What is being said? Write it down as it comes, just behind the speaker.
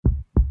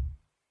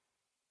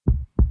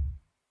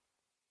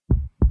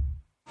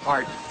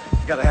Heart.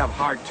 You gotta have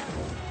heart.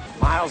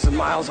 Miles and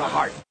miles of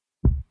heart.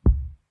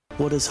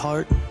 What is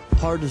heart?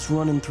 Heart is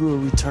running through a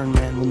return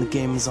man when the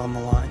game is on the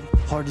line.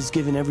 Heart is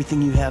giving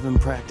everything you have in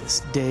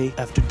practice, day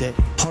after day.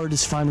 Heart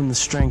is finding the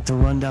strength to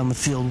run down the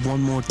field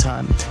one more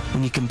time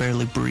when you can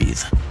barely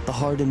breathe. The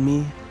heart in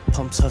me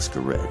pumps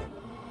Husker Red.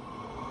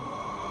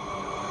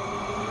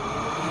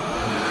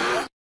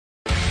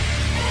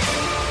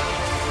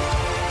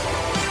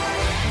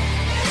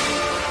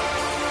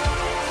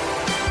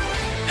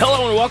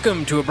 Hello and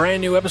welcome to a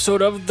brand new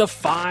episode of the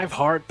Five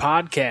Heart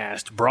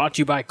Podcast, brought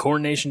to you by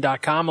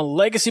CornNation.com, a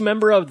legacy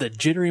member of the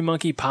Jittery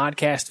Monkey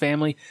podcast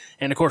family,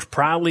 and of course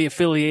proudly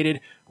affiliated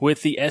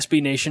with the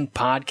SB Nation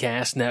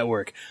Podcast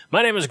Network.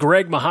 My name is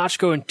Greg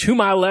Mahochko, and to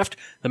my left,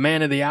 the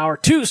man of the hour,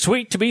 too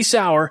sweet to be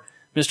sour,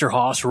 Mr.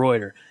 Hoss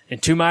Reuter.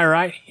 And to my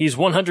right, he's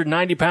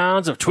 190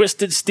 pounds of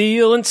twisted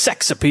steel and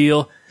sex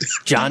appeal,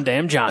 John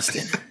Dam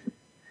Johnston.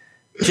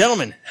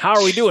 Gentlemen, how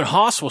are we doing?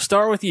 Hoss, we'll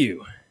start with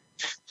you.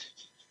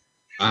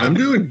 I'm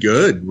doing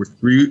good. We're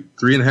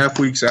three and a half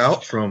weeks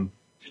out from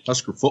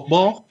Husker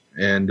football,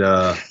 and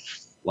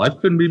life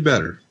couldn't be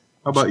better.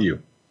 How about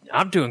you?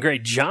 I'm doing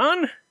great.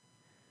 John?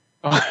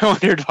 Oh, I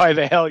wondered why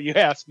the hell you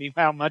asked me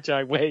how much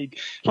I weighed.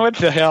 What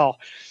the hell?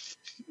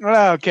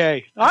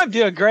 Okay. I'm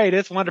doing great.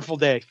 It's a wonderful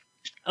day.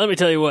 Let me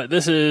tell you what,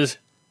 this is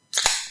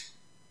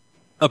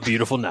a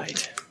beautiful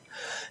night.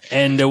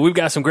 And we've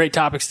got some great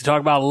topics to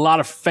talk about, a lot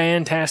of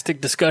fantastic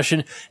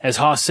discussion. As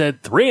Hoss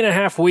said,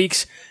 3.5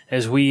 weeks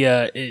as we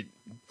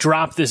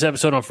drop this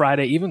episode on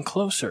Friday, even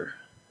closer,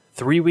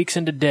 3 weeks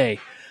into day,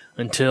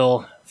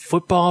 until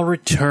football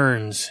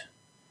returns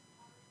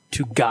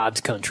to God's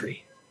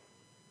country,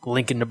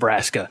 Lincoln,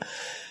 Nebraska.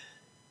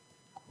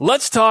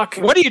 Let's talk.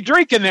 What are you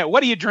drinking there?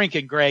 What are you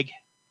drinking, Greg?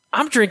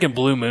 I'm drinking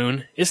Blue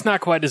Moon. It's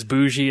not quite as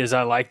bougie as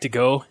I like to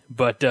go,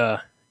 but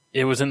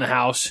it was in the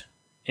house,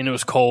 and it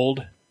was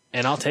cold,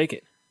 and I'll take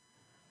it.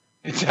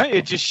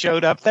 It just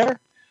showed up there?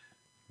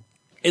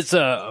 It's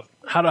how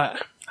do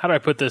I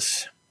put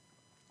this?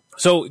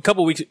 So a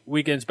couple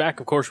weekends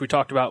back, of course, we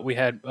talked about we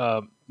had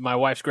my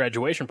wife's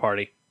graduation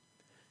party,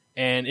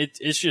 and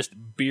it's just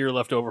beer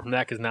left over from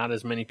that because not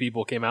as many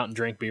people came out and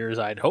drank beer as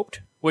I had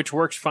hoped, which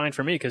works fine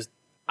for me because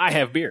I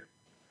have beer.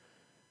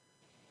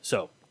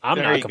 So I'm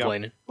there not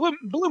complaining.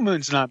 Blue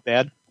Moon's not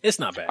bad. It's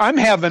not bad.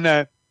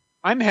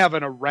 I'm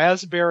having a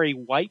raspberry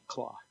White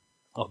Claw.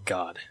 Oh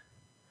God.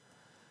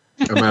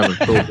 I'm having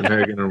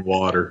Copenhagen and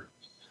water.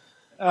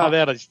 Oh,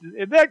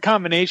 that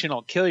combination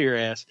will kill your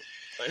ass.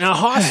 Now,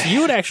 Hoss,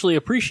 you would actually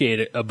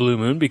appreciate a Blue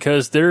Moon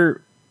because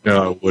they're...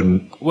 No, I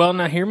wouldn't. Well,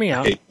 now hear me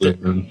out. Blue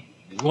Moon.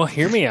 Well,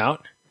 hear me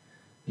out.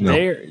 No.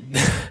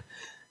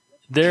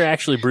 They're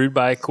actually brewed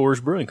by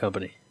Coors Brewing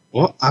Company.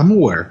 Well, I'm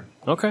aware.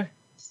 Okay.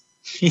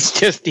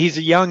 He's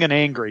young and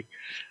angry.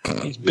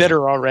 He's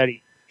bitter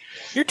already.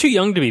 You're too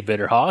young to be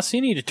bitter, Hoss.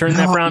 You need to turn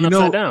that frown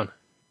upside down.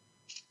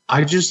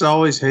 I just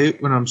always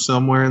hate when I'm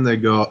somewhere and I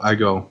go,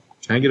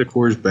 can I get a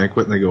Coors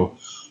Banquet? And they go,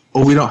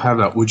 oh, we don't have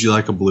that. Would you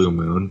like a Blue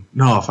Moon?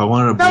 No, if I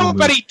wanted a Blue Moon.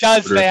 Nobody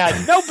does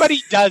that.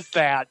 Nobody does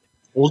that.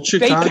 Old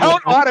Chicago. They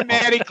don't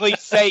automatically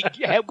say,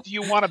 do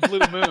you want a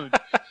Blue Moon?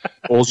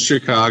 Old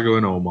Chicago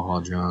and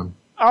Omaha, John.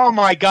 Oh,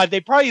 my God.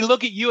 They probably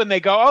look at you and they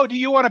go, oh, do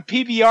you want a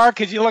PBR?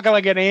 Because you look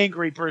like an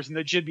angry person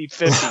that should be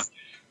 50.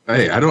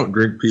 Hey, I don't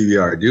drink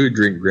PBR. I do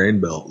drink Grain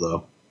Belt,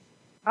 though.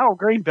 Oh,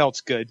 Grain Belt's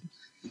good.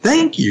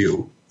 Thank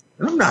you.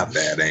 I'm not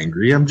that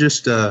angry. I'm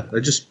just,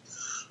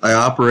 I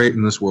operate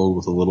in this world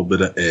with a little bit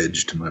of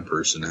edge to my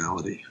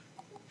personality.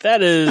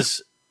 That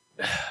is,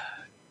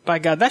 by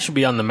God, that should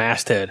be on the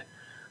masthead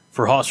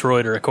for Hoss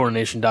Reuter at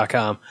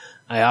CornNation.com.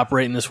 I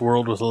operate in this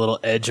world with a little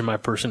edge in my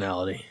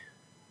personality.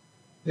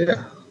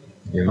 Yeah.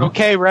 You know?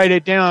 Okay, write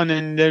it down,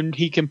 and then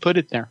he can put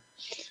it there.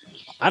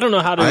 I don't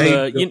know how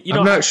to.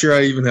 I'm not sure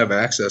I even have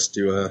access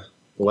to a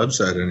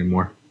website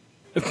anymore.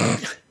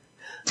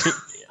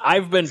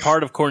 I've been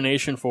part of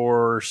CornNation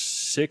for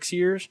 6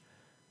 years,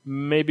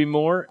 maybe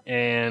more,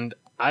 and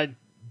I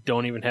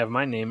don't even have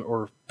my name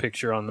or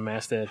picture on the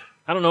masthead.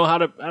 I don't know how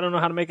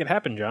to make it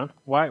happen, John.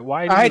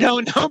 Why? I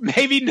don't know.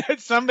 Maybe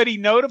somebody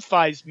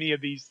notifies me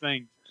of these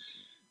things.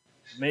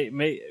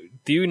 Do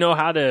you know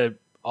how to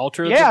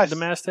alter the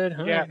masthead?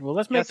 Huh? Yeah. Well,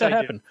 let's make that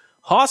happen. Do.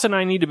 Hoss and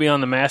I need to be on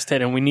the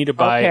masthead, and we need to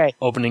by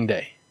opening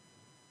day.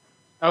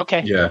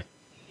 Okay. Yeah.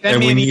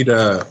 And we need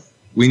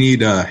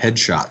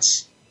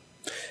headshots.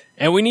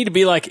 And we need to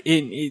be like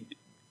we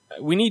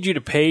need you to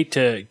pay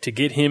to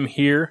get him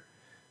here,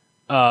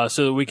 so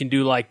that we can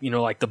do like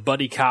the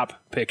buddy cop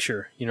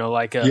picture,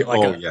 like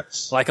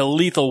a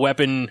Lethal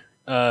Weapon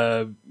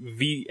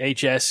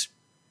VHS,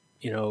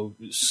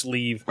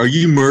 sleeve. Are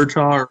you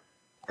Murtaugh?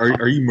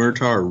 Are you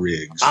Murtaugh or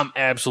Riggs? I'm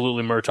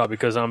absolutely Murtaugh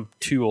because I'm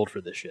too old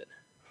for this shit.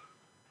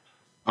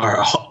 All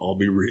right, I'll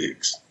be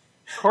Riggs.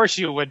 Of course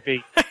you would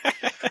be.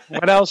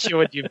 What else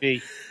would you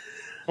be?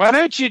 Why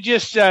don't you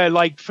just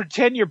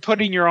pretend you're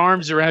putting your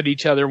arms around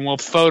each other and we'll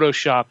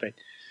Photoshop it?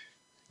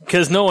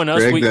 Because knowing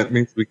us, Greg, that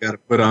means we got to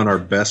put on our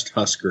best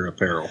Husker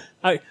apparel.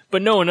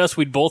 But knowing us,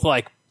 we'd both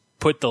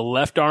put the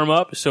left arm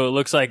up, so it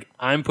looks like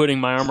I'm putting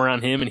my arm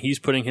around him and he's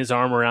putting his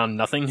arm around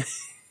nothing.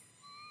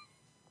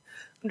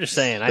 I'm just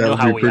saying, I know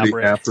how we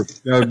operate.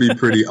 That would be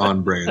pretty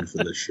on brand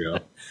for this show.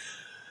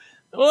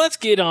 Well, let's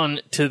get on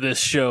to this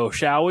show,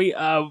 shall we?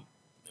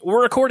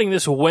 We're recording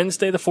this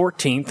Wednesday the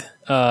 14th.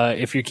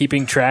 If you're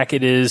keeping track,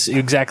 it is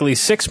exactly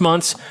 6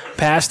 months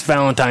past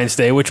Valentine's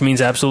Day, which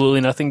means absolutely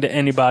nothing to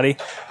anybody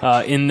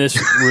in this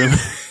room.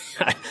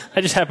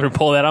 I just happened to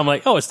pull that. I'm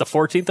like, oh, it's the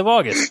 14th of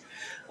August.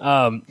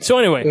 So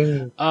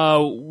anyway,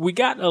 we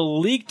got a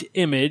leaked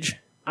image.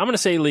 I'm going to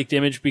say leaked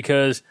image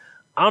because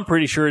I'm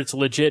pretty sure it's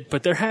legit,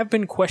 but there have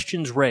been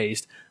questions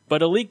raised.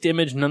 But a leaked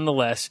image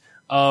nonetheless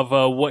of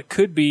what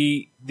could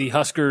be the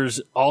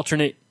Huskers'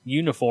 alternate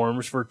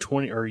uniforms for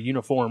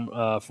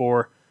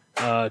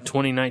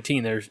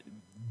 2019. I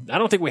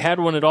don't think we had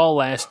one at all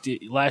last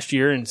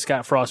year, and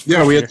Scott Frost.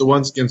 Yeah, we had the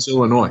ones against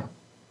Illinois.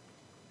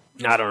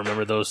 I don't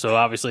remember those, so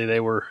obviously they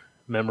were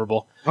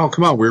memorable. Oh,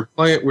 come on. We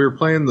were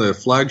playing the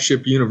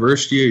flagship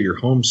university of your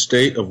home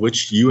state, of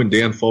which you and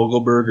Dan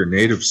Fogelberg are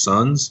native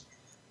sons,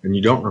 and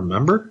you don't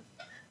remember?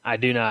 I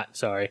do not.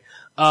 Sorry.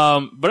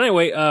 But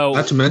anyway.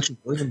 Not to mention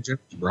William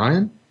Jennings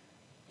Bryan.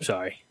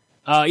 Sorry.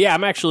 Yeah,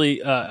 I'm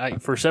actually,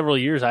 for several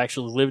years, I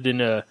actually lived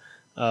in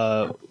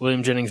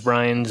William Jennings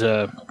Bryan's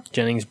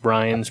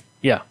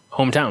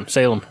hometown,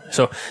 Salem.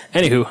 So,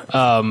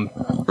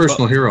 anywho.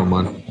 Personal hero,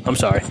 man. I'm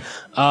sorry.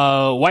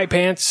 White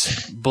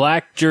pants,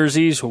 black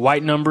jerseys,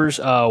 white numbers,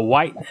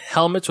 white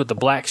helmets with the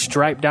black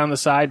stripe down the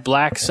side,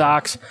 black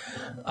socks.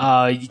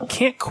 You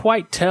can't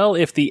quite tell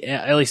if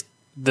at least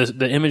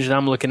the image that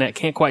I'm looking at,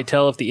 can't quite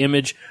tell if the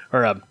image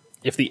or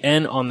if the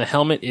N on the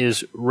helmet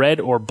is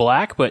red or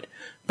black, but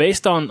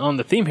based on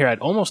the theme here, I'd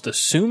almost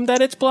assume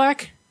that it's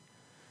black.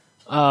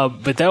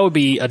 But that would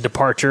be a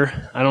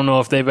departure. I don't know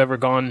if they've ever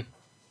gone,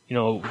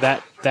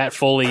 that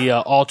fully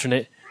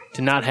alternate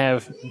to not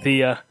have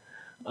the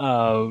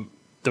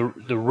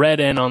red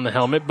N on the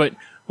helmet. But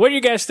what do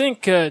you guys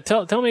think?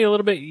 Tell me a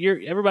little bit.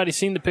 Everybody's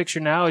seen the picture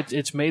now.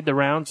 It's made the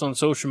rounds on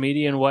social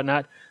media and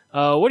whatnot.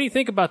 What do you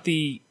think about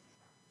the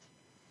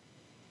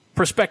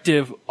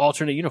prospective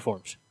alternate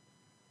uniforms?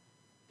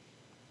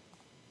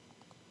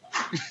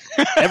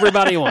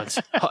 Everybody wants.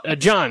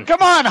 John.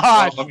 Come on,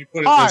 Hodge. Let me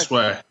put it this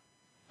way.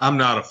 I'm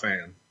not a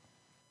fan.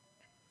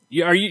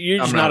 You're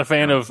just not a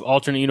fan of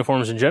alternate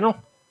uniforms in general?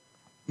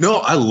 No,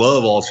 I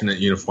love alternate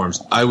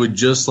uniforms. I would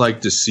just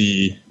like to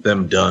see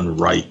them done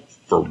right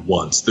for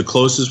once. The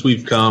closest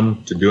we've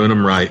come to doing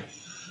them right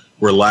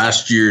were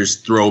last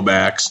year's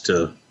throwbacks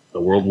to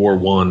the World War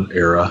I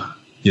era,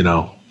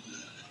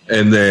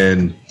 and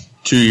then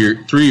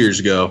 3 years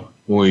ago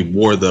when we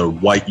wore the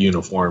white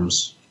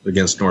uniforms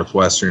against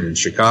Northwestern in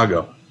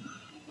Chicago.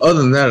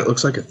 Other than that, it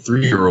looks like a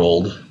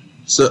 3-year-old.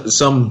 So,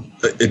 some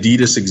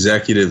Adidas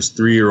executive's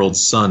 3-year-old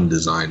son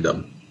designed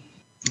them.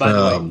 By the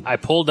way, I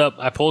pulled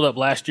up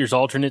last year's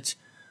alternates.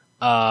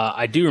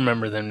 I do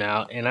remember them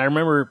now, and I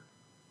remember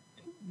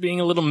being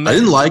a little. I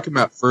didn't like them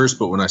at first,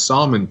 but when I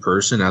saw them in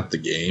person at the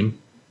game,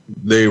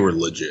 they were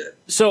legit.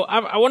 So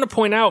I want to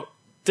point out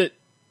that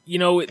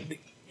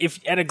if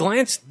at a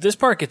glance this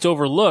part gets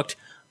overlooked.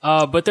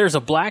 But there's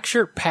a black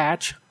shirt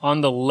patch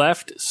on the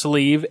left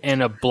sleeve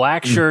and a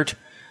black shirt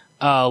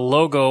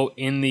logo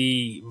in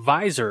the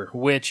visor,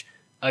 which,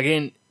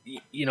 again,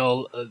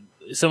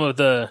 some of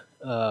the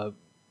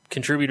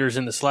contributors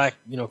in the Slack,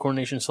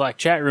 Coordination Slack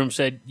chat room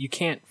said you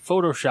can't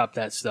Photoshop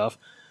that stuff.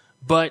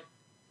 But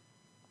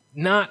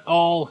not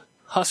all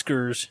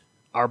Huskers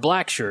are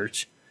black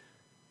shirts.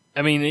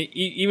 I mean,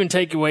 even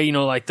take away, and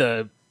I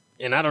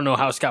don't know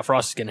how Scott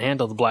Frost is going to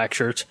handle the black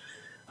shirts.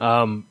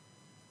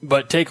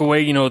 But take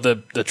away,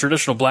 the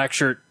traditional black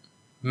shirt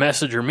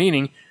message or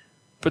meaning.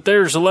 But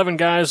there's 11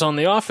 guys on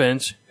the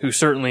offense who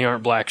certainly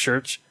aren't black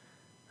shirts.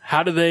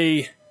 How do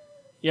they?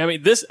 Yeah, I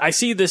mean, I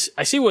see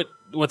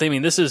what they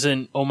mean. This is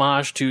an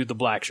homage to the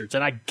black shirts,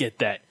 and I get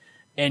that.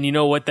 And you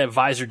know what? That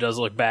visor does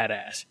look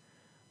badass.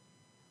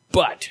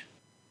 But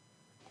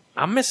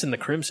I'm missing the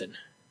crimson.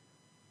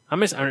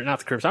 Not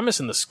the crimson. I'm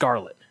missing the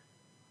scarlet.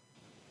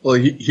 Well,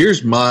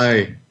 here's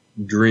my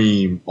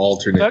dream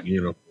alternate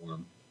uniform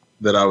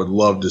that I would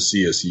love to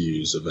see us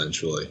use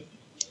eventually.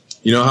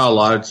 You know how a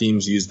lot of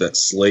teams use that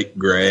slate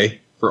gray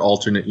for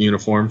alternate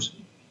uniforms?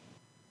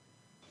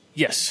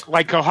 Yes.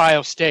 Like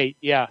Ohio State,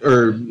 yeah.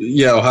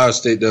 Ohio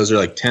State does, or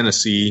like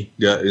Tennessee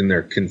in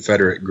their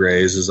Confederate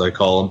grays, as I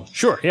call them.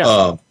 Sure,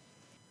 yeah.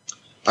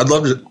 I'd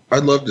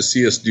love to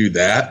see us do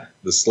that,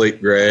 the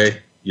slate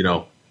gray,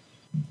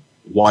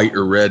 white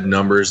or red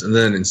numbers, and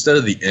then instead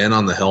of the N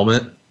on the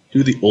helmet,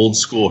 do the old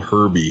school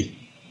Herbie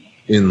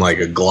in like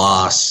a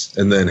gloss,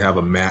 and then have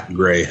a matte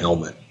gray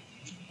helmet.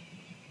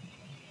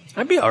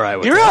 I'd be all right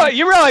with that.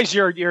 You realize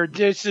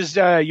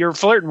you're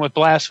flirting with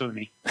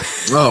blasphemy.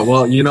 Oh,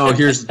 well,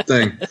 here's the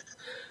thing.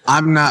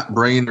 I'm not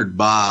Brainerd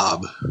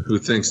Bob, who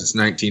thinks it's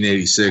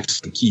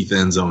 1986 and Keith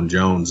Endzone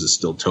Jones is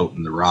still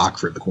toting the rock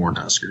for the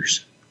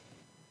Cornhuskers.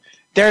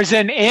 There's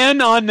an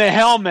N on the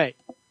helmet.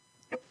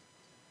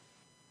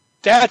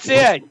 That's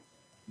it.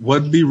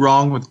 What'd be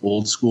wrong with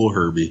old school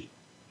Herbie?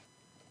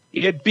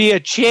 It'd be a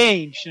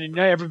change, and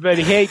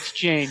everybody hates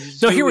change.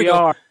 It's No, who here we go.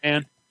 are,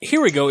 man.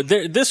 Here we go.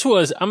 This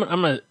was I'm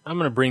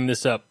gonna bring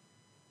this up.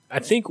 I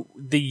think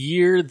the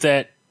year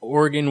that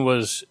Oregon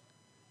was,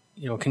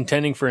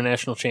 contending for a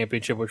national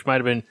championship, which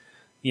might have been,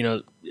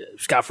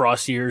 Scott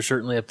Frost years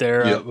certainly up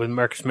there with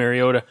Marcus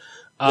Mariota.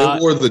 They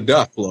wore the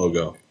duck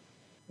logo.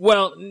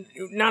 Well,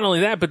 not only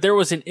that, but there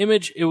was an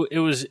image. It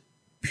was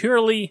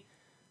purely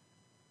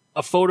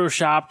a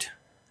photoshopped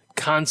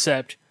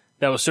concept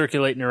that was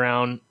circulating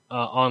around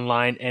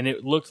online, and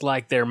it looked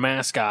like their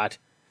mascot,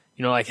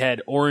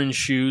 had orange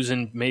shoes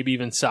and maybe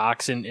even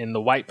socks and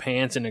the white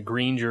pants and a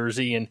green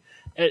jersey, and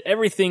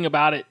everything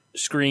about it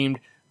screamed,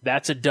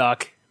 that's a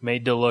duck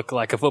made to look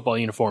like a football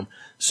uniform.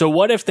 So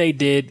what if they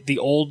did the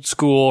old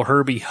school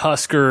Herbie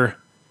Husker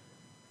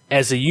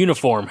as a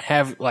uniform,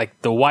 have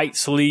like the white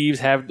sleeves,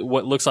 have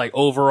what looks like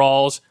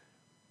overalls?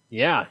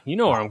 Yeah, you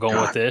know where I'm going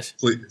with this.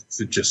 Please,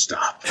 just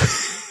stop.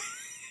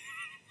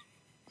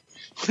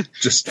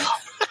 Just stop.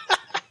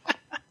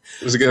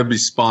 Was it going to be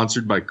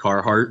sponsored by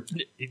Carhartt?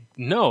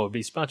 No, it'd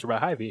be sponsored by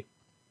Hy-Vee.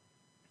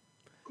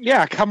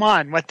 Yeah, come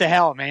on. What the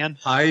hell, man?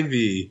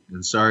 Hy-Vee,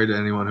 and sorry to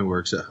anyone who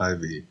works at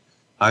Hy-Vee.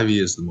 Hy-Vee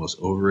is the most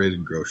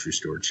overrated grocery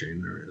store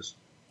chain there is.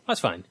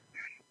 That's fine.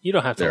 You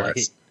don't have to like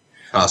it.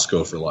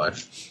 Costco for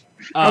life.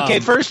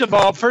 Okay, first of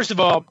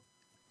all,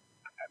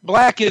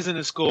 black isn't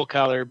a school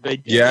color, but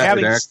Yeah,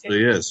 it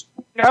actually is.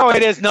 No,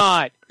 it is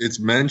not. It's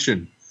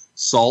mentioned.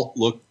 Salt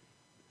looked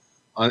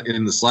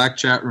in the Slack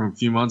chat room a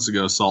few months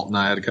ago. Salt and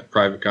I had a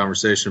private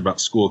conversation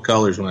about school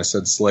colors when I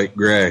said slate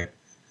gray,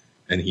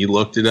 and he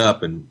looked it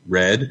up, and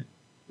red,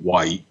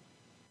 white,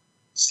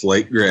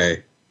 slate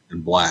gray,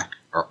 and black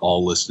are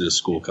all listed as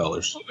school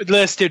colors.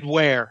 Listed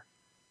where?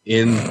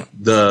 In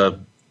the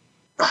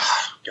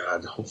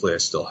God, hopefully I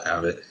still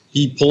have it.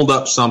 He pulled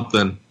up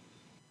something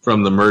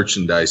from the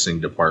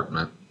merchandising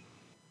department.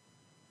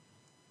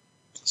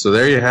 So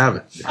there you have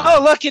it.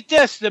 Oh, look at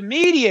this. The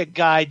media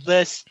guide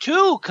lists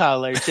 2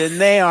 colors,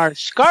 and they are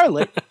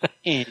scarlet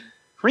and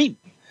cream.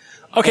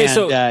 Okay, and,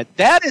 so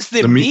that is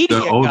the media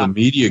guide. The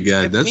media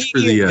guide. That's for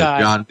the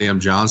John Dam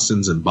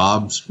Johnsons and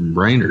Bobs from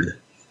Brainerd.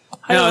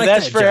 No,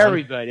 that's for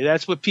everybody.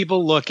 That's what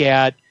people look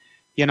at.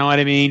 You know what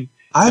I mean?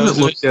 I haven't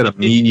looked at a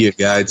media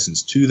guide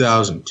since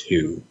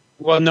 2002.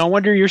 Well, no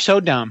wonder you're so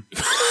dumb.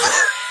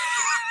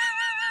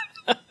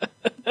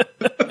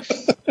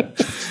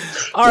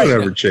 All right.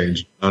 Whatever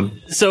changed, John.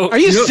 So, are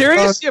you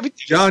serious?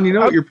 John, you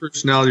know what your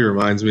personality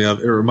reminds me of?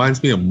 It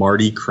reminds me of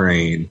Marty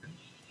Crane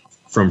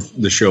from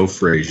the show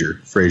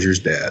Frasier, Frasier's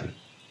dad.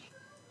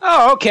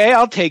 Oh, okay.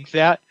 I'll take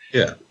that.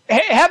 Yeah.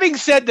 Having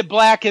said the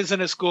black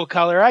isn't a school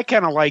color, I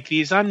kind of like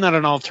these. I'm not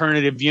an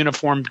alternative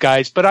uniformed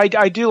guy, but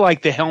I do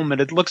like the helmet.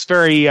 It looks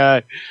very,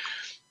 it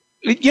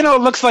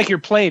looks like you're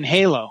playing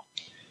Halo.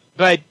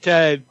 But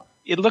it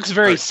looks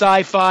very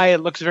sci-fi. It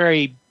looks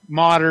very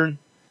modern.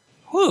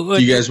 Do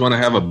you guys want to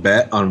have a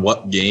bet on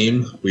what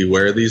game we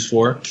wear these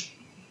for?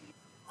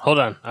 Hold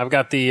on, I've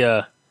got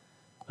the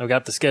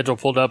schedule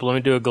pulled up. Let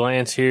me do a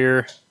glance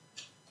here.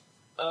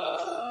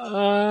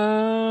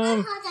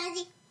 Hi,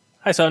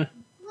 son.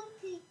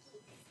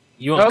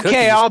 You want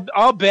okay? cookies?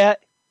 I'll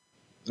bet.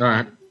 All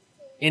right.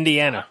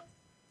 Indiana.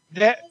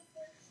 That's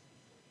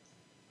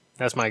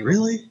my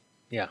really.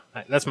 Yeah,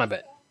 that's my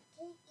bet.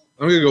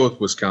 I'm gonna go with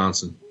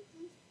Wisconsin.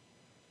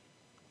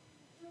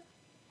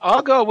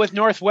 I'll go with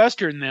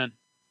Northwestern then.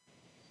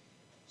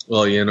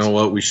 Well, you know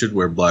what? We should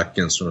wear black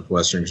against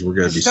Northwestern because we're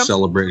going to be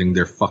celebrating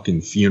their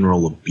fucking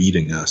funeral of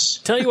beating us.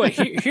 Tell you what,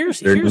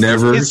 here's they're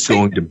never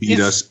going to beat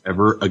us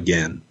ever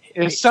again.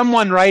 Is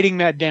someone writing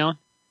that down?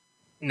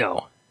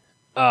 No.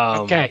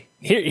 Okay.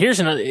 Here's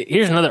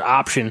another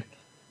option.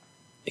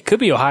 It could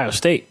be Ohio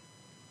State.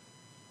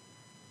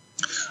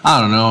 I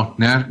don't know.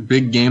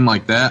 Big game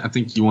like that, I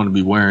think you want to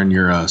be wearing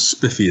your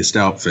spiffiest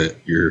outfit,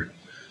 your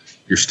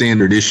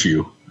standard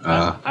issue.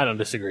 I don't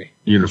disagree.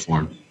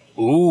 Uniform.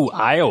 Ooh,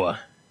 Iowa.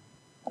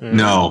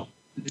 No.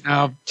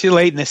 No, too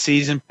late in the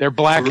season. They're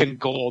black and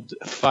gold.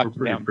 Fuck we're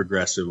pretty them.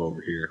 progressive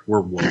over here. We're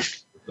woke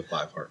with the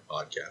Five Heart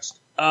Podcast.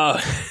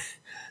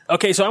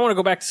 Okay, so I want to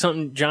go back to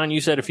something, John,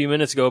 you said a few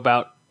minutes ago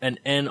about an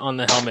N on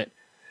the helmet.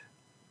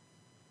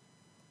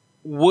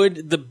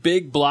 Would the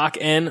big block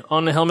N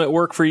on the helmet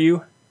work for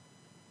you?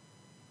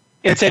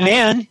 It's an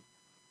N.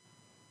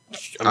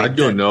 I'd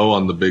go no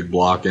on the big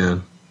block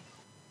N.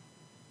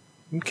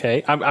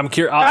 Okay, I'm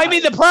curious. I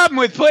mean, the problem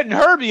with putting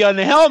Herbie on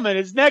the helmet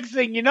is next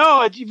thing you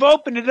know, you've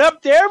opened it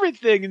up to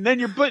everything, and then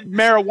you're putting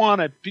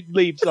marijuana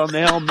leaves on the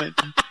helmet.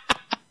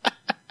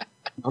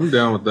 I'm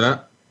down with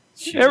that.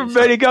 Jeez.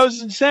 Everybody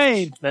goes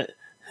insane.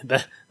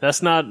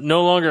 That's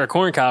no longer a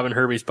corn cob in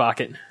Herbie's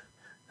pocket.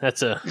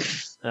 That's a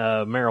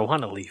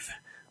marijuana leaf.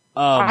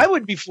 I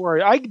would be for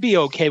it. I'd be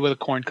okay with a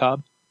corn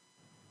cob.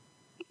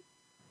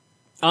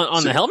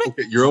 On the helmet?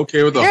 Okay, you're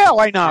okay with yeah,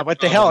 why not? What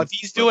the hell? If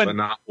he's doing but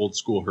not old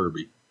school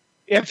Herbie.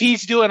 If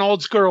he's doing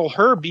old school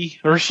Herbie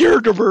or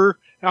Sheardover,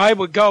 I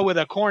would go with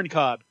a corn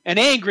cob. An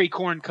angry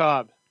corn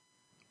cob.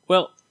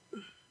 Well,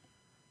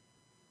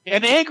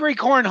 an angry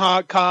corn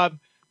cob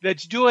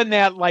that's doing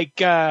that like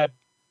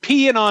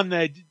peeing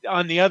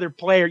on the other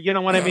player. You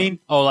know what I mean?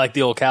 Oh, like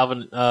the old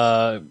Calvin.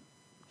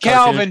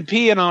 Calvin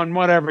peeing on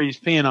whatever he's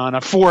peeing on,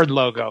 a Ford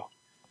logo.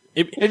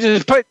 It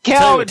just put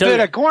Calvin, tell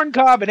you. a corn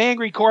cob, an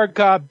angry corn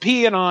cob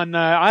peeing on,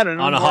 I don't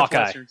know. On a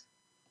Hawkeye.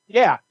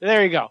 Yeah,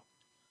 there you go.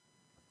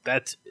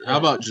 That's How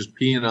about just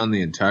peeing on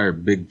the entire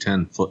Big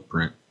Ten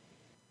footprint?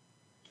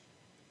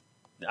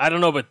 I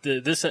don't know, but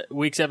this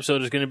week's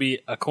episode is going to be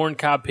a corn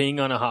cob peeing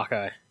on a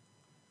Hawkeye.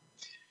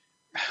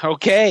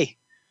 Okay.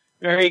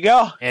 There you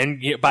go.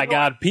 And by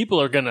God,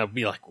 people are going to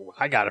be like,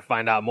 I got to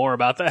find out more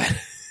about that.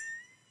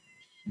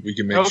 We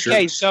can make sure.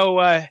 Okay, so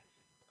I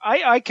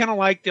kind of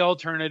like the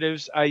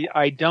alternatives.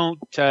 I don't.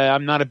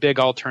 I'm not a big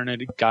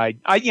alternative guy.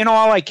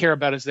 All I care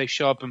about is they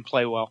show up and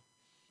play well.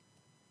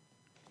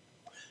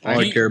 All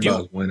I care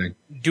about is winning.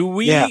 Do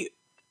we? Yeah.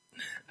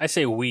 I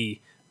say we.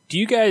 Do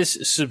you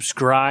guys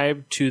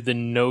subscribe to the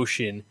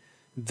notion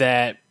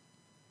that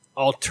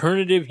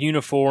alternative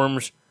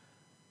uniforms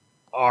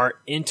are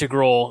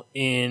integral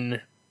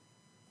in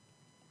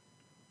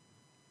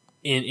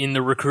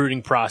the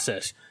recruiting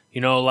process?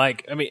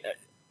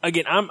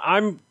 Again,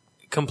 I'm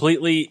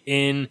completely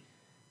in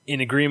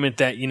agreement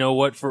that, you know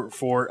what,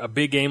 for a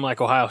big game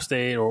like Ohio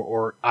State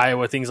or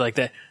Iowa, things like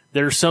that,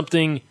 there's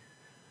something,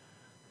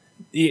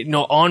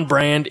 on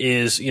brand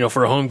is,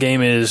 for a home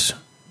game is,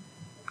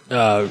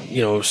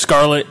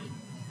 scarlet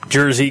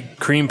jersey,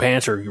 cream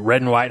pants, or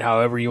red and white,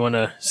 however you want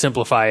to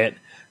simplify it.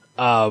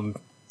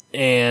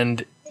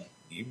 And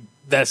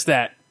that's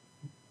that.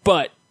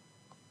 But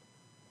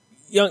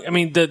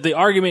the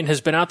argument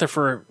has been out there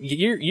for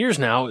years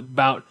now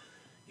about,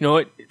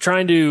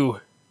 trying to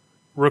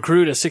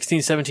recruit a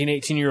 16, 17,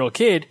 18-year-old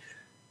kid.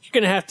 You're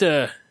going to have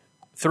to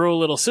throw a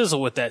little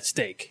sizzle with that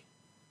steak.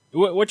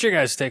 What's your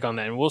guys' take on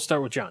that? And we'll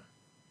start with John.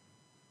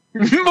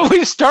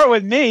 We start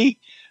with me.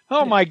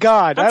 Oh my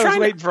God! I'm I was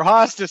trying waiting for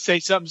Haas to say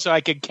something so I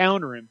could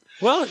counter him.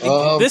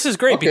 Well, this is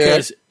great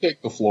because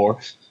take the floor.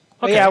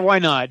 Okay. Yeah, why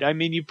not? I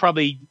mean,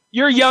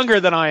 you're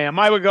younger than I am.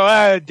 I would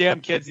go, damn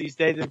kids these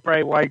days, they're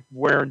probably like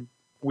wearing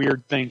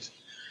weird things.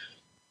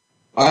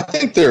 I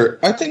think they're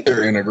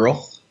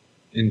integral,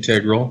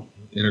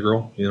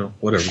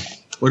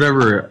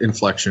 whatever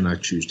inflection I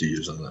choose to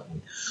use on that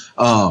one.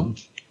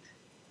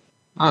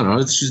 I don't know.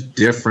 It's just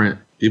different.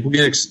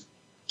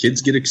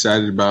 Kids get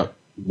excited about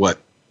what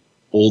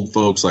old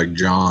folks like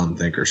John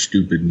think are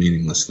stupid,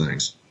 meaningless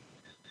things.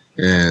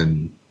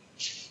 And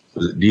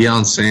was it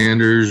Deion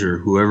Sanders or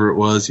whoever it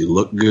was? You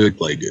look good,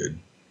 play good.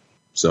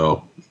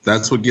 So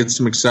that's what gets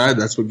them excited.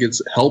 That's what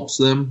helps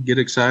them get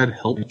excited,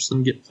 helps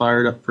them get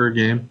fired up for a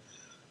game.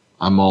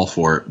 I'm all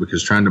for it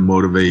because trying to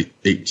motivate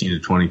 18 to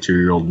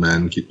 22-year-old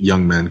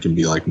young men can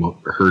be like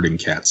herding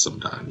cats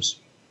sometimes.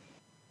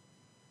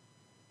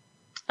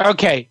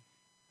 Okay.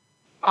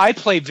 I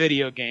play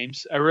video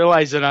games. I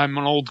realize that I'm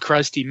an old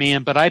crusty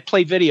man, but I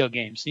play video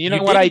games. You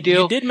know what I do?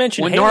 You did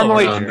mention when Halo.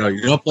 normally. No,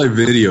 you don't play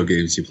video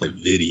games. You play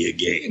video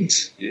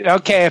games.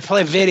 Okay, I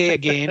play video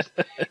games,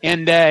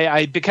 and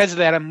because of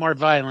that, I'm more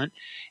violent.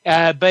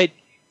 But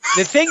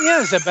the thing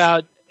is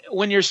about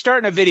when you're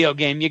starting a video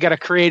game, you got to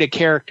create a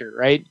character,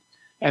 right?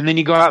 And then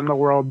you go out in the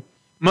world.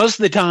 Most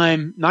of the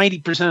time,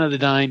 90% of the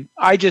time,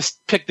 I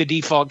just pick the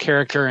default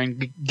character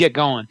and get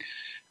going.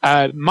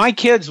 My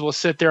kids will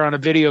sit there on a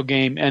video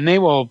game and they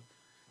will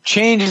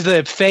change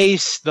the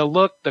face, the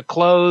look, the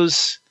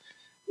clothes.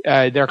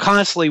 They're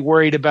constantly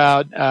worried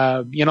about,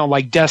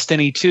 like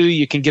Destiny 2,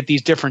 you can get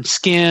these different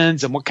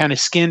skins and what kind of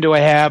skin do I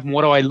have and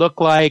what do I look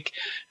like?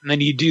 And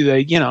then you do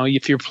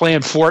if you're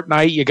playing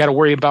Fortnite, you got to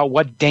worry about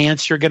what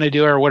dance you're going to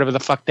do or whatever the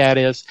fuck that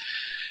is.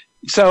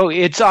 So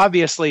it's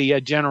obviously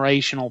a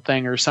generational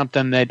thing or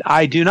something that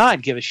I do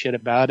not give a shit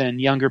about and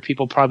younger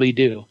people probably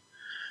do.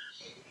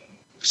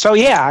 So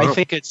yeah, I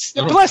think it's.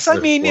 Plus, I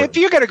mean, if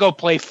you're going to go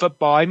play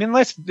football, I mean,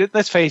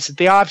 let's face it,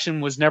 the option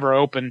was never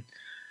open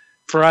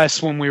for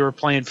us when we were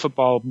playing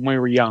football when we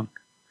were young.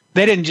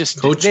 They didn't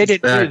just. Coaches they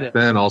didn't back do that.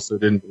 then also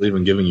didn't believe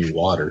in giving you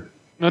water.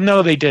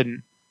 No, they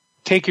didn't.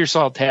 Take your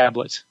salt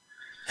tablets.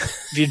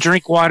 If you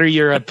drink water,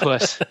 you're a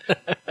puss.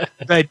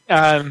 But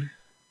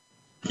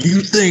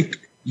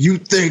you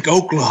think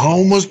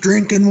Oklahoma's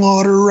drinking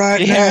water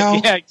right now?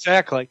 Yeah,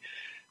 exactly.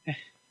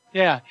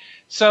 Yeah.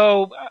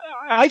 So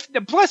I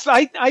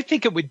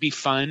think it would be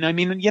fun. I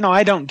mean,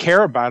 I don't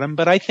care about them,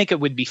 but I think it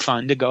would be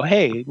fun to go,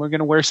 hey, we're going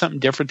to wear something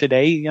different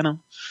today,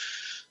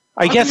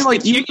 I guess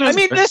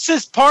this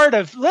is part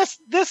of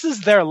this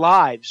is their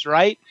lives,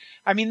 right?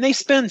 I mean, they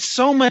spend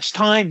so much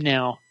time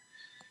now.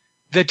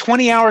 The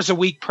 20 hours a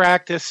week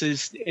practice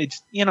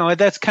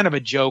that's kind of a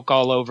joke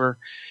all over.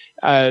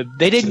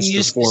 They didn't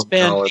used to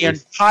spend the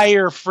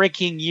entire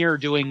freaking year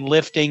doing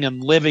lifting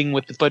and living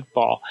with the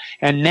football.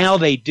 And now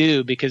they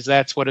do because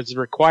that's what is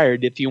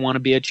required if you want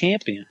to be a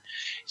champion.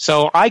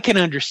 So I can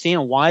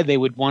understand why they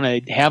would want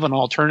to have an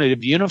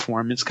alternative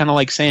uniform. It's kind of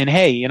like saying,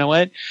 hey, you know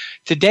what?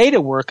 Today to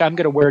work, I'm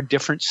going to wear a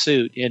different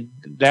suit. And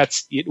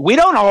we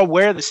don't all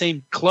wear the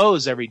same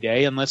clothes every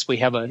day unless we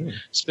have a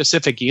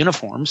specific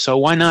uniform. So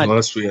why not?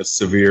 Unless we have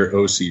severe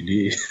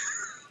OCD.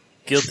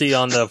 Guilty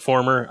on the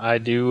former. I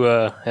do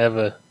have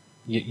a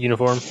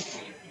uniform.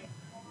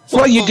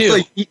 Well, you do.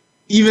 Like,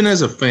 even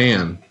as a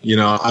fan,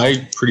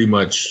 I pretty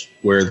much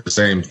wear the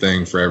same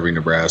thing for every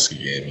Nebraska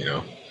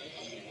game,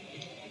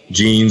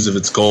 Jeans if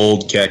it's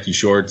cold, khaki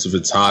shorts if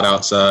it's hot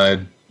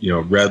outside,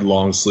 red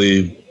long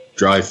sleeve,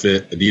 dry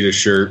fit, Adidas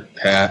shirt,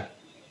 hat.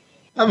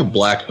 I have a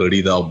black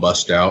hoodie that I'll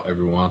bust out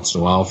every once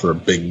in a while for a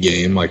big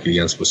game like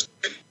against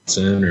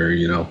Wisconsin or,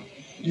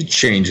 you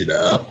change it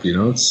up. You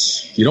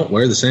don't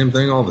wear the same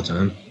thing all the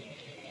time.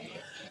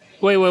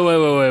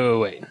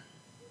 Wait.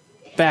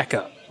 Back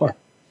up. What?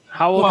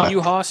 How old are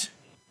you, Hoss?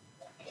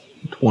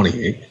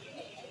 28.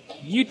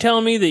 You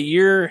telling me that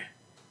you're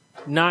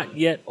not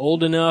yet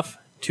old enough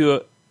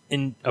to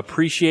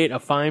appreciate a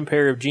fine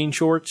pair of jean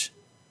shorts?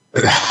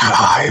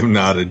 I am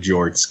not a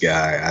jorts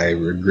guy. I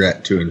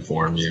regret to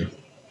inform you.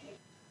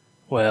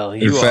 Well,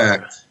 you In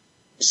fact,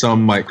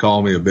 some might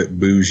call me a bit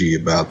bougie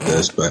about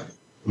this, but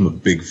I'm a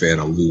big fan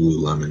of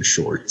Lululemon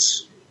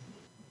shorts.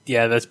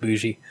 Yeah, that's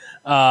bougie.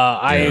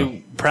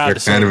 I'm proud They're to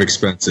say kind of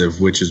expensive,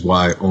 which is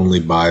why I only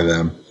buy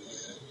them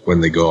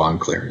when they go on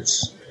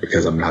clearance,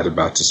 because I'm not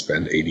about to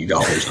spend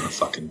 $80 on a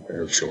fucking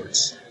pair of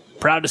shorts.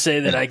 Proud to say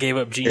that I gave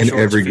up jean And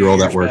shorts. every a few girl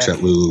that years works back.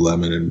 at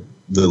Lululemon and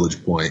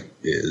Village Point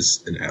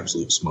is an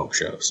absolute smoke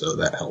show, so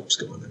that helps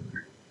going in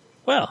there.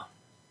 Well,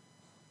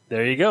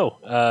 there you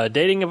go.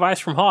 Dating advice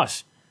from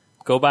Hoss.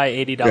 Go buy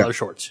 $80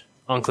 shorts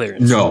on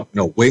clearance. No,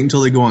 wait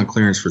until they go on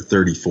clearance for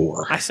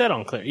 $34. I said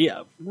on clearance.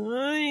 Yeah.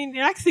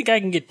 I think I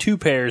can get 2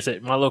 pairs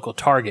at my local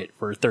Target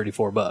for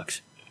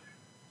 $34.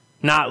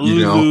 Not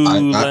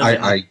Lululemon.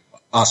 I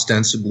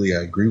ostensibly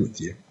I agree with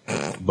you,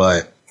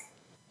 but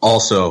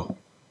also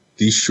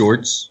these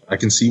shorts, I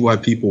can see why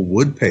people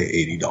would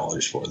pay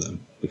 $80 for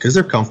them because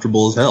they're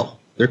comfortable as hell.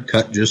 They're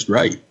cut just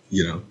right,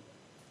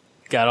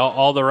 Got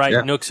all the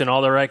right nooks and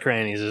all the right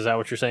crannies. Is that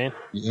what you're saying?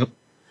 Yep.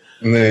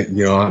 And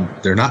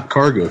they're not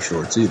cargo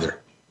shorts either.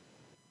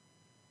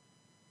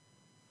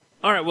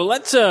 All right. Well,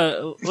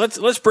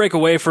 let's break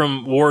away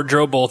from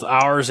wardrobe, both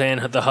ours and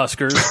the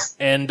Huskers,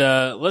 and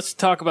let's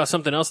talk about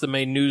something else that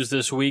made news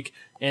this week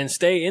and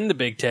stay in the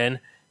Big Ten.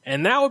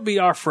 And that would be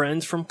our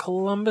friends from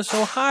Columbus,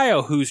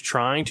 Ohio, who's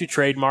trying to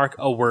trademark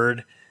a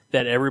word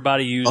that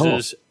everybody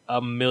uses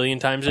a million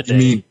times a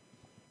day.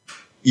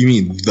 You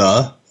mean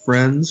the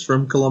friends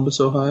from Columbus,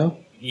 Ohio?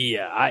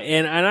 Yeah,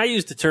 and I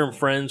use the term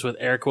friends with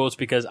air quotes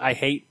because I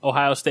hate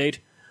Ohio State.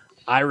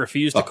 I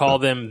refuse to call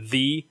them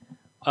the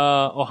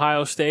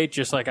Ohio State,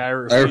 just like I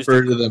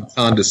refer to them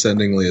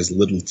condescendingly as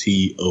little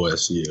T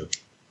OSU.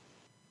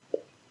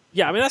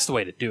 Yeah, I mean, that's the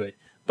way to do it.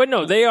 But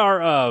no, they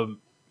are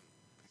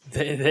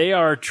they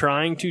are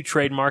trying to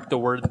trademark the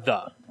word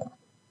the.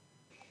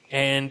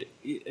 And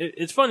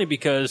it's funny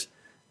because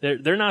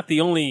they're not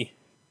the only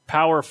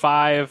Power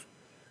 5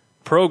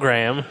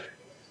 program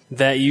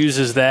that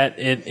uses that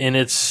in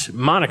its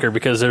moniker,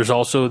 because there's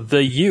also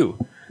the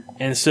U.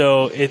 And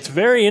so it's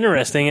very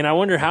interesting, and I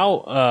wonder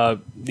how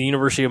the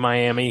University of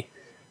Miami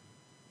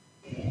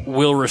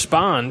will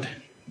respond.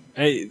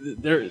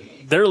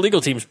 Their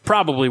legal team's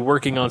probably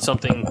working on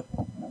something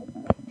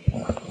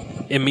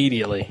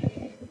immediately.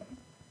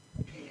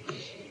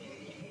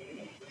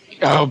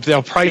 Oh,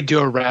 they'll probably do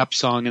a rap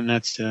song, and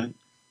that's it.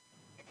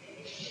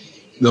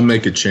 They'll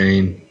make a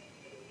chain,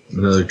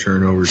 another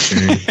turnover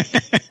chain.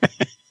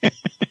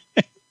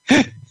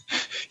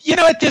 You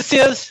know what this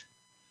is?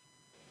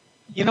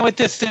 You know what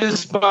this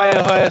is by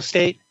Ohio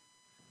State?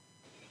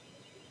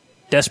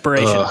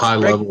 Desperation. High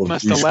level of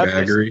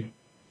douchebaggery.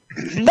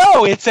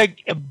 No, it's a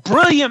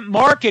brilliant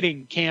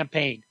marketing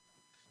campaign.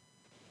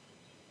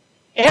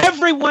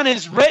 Everyone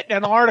has written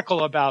an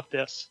article about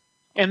this,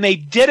 and they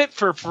did it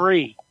for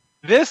free.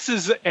 This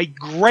is a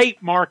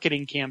great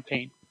marketing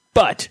campaign.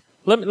 But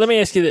let me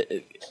ask you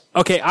that.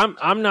 Okay,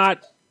 I'm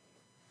not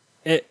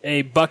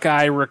a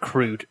Buckeye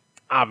recruit,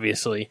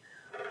 obviously,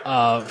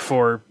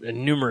 for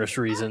numerous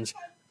reasons.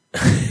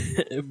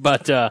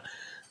 But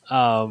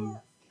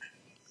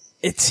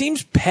it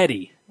seems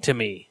petty to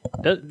me,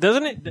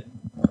 doesn't it?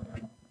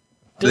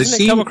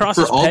 Doesn't it come across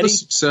as petty? For all the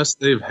success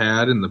they've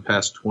had in the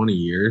past 20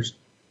 years,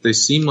 they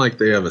seem like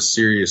they have a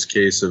serious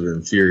case of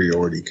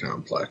inferiority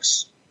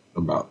complex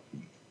about,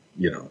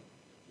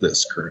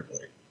 this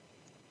currently.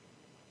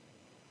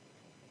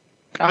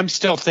 I'm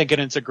still thinking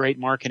it's a great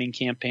marketing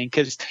campaign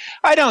because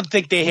I don't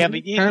think they have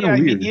it.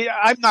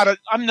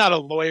 I'm not a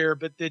lawyer,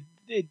 but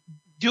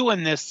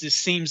doing this just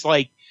seems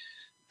like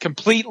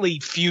completely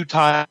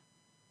futile.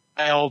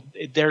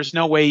 There's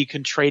no way you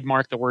can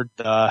trademark the word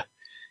 "the."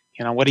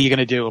 What are you going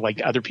to do? Like,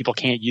 other people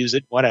can't use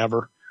it.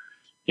 Whatever.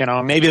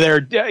 Maybe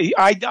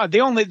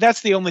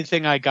that's the only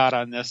thing I got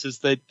on this is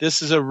that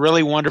this is a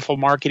really wonderful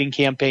marketing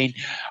campaign.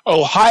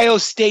 Ohio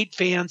State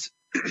fans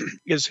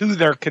is who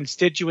their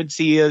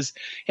constituency is,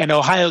 and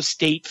Ohio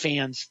State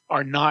fans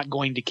are not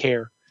going to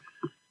care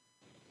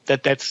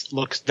that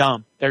looks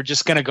dumb. They're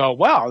just going to go,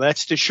 wow,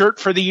 that's the shirt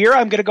for the year.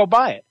 I'm going to go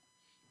buy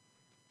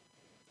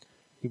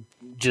it.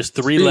 Just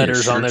 3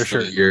 letters on their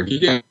shirt. Have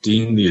you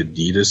seen the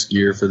Adidas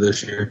gear for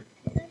this year?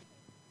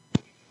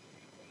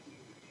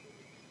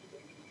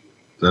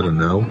 Is that a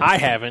no? I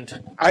haven't.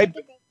 I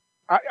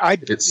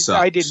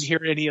didn't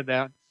hear any of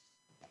that.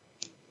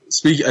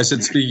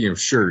 Speaking of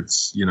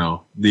shirts, you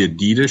know, the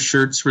Adidas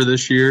shirts for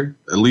this year,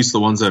 at least the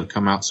ones that have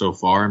come out so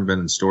far and been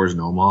in stores in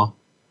Omaha,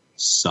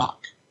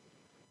 suck.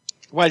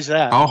 Why is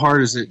that? How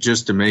hard is it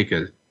just to make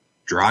a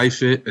dry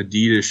fit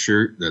Adidas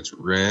shirt that's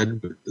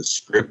red with the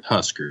script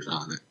Huskers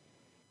on it?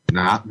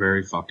 Not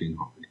very fucking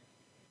hard.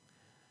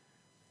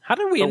 How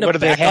did we end up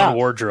back on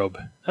wardrobe?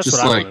 That's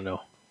just what I want to know.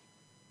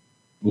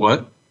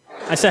 What?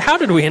 I said, how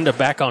did we end up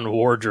back on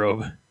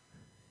wardrobe?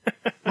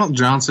 Well,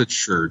 John said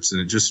shirts, and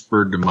it just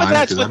spurred to mind.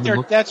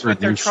 Well, that's what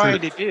they're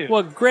trying to do.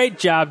 Well, great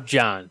job,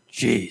 John.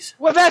 Jeez.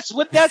 Well, that's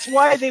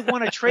why they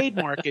want to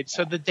trademark it,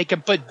 so that they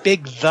can put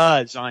big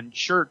 "thes" on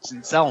shirts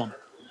and sell them.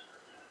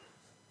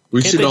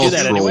 We should all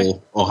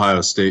troll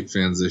Ohio State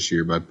fans this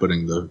year by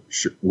putting the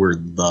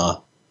word "the"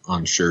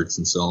 on shirts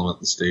and sell them at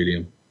the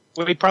stadium.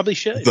 Well, we probably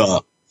should.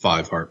 The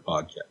Five Heart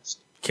Podcast.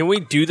 Can we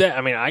do that?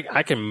 I mean,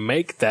 I can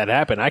make that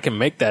happen. I can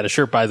make that a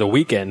shirt by the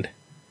weekend.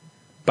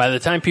 By the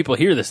time people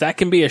hear this, that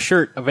can be a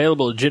shirt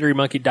available at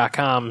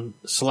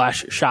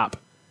jitterymonkey.com/shop.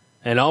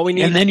 And all we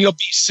need. And then you'll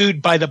be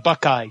sued by the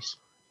Buckeyes.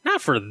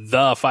 Not for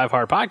the Five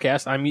Heart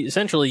Podcast. I'm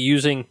essentially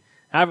using.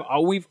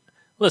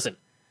 Listen.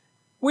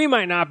 We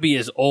might not be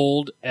as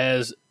old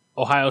as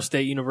Ohio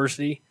State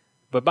University,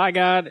 but by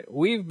God,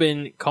 we've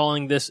been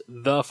calling this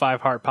the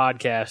Five Heart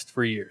Podcast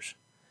for years.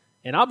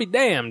 And I'll be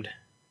damned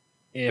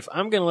if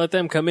I'm going to let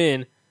them come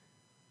in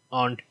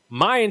on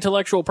my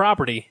intellectual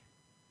property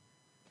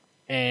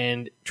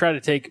and try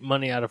to take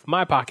money out of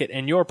my pocket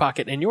and your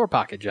pocket and your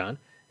pocket, John.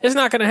 It's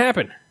not going to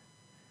happen.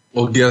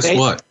 Well, guess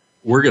what?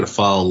 We're going to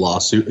file a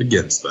lawsuit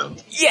against them.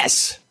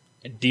 Yes!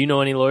 Do you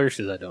know any lawyers?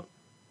 Because I don't.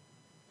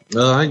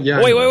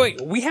 Yeah.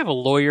 Wait. We have a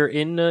lawyer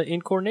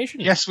in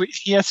Coronation. Yes, we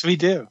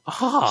do.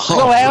 Oh,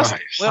 We'll ask him.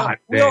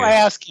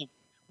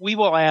 We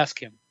will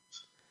ask him.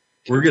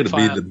 We're going to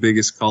be the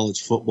biggest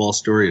college football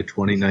story of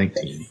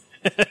 2019.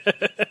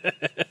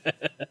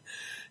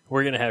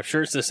 We're going to have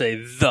shirts that say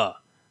the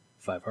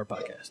Five Heart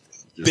Podcast.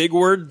 Big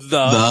word,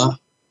 the.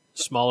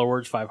 Smaller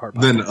words, Five Heart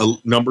Podcast. Then a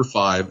number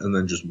 5, and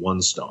then just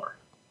 1 star.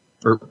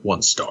 Or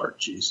 1 star.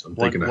 Jeez, I'm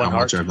thinking of how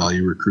much I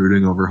value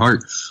recruiting over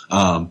heart.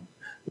 1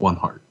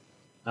 heart.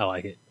 I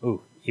like it.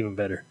 Ooh, even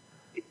better.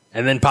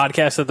 And then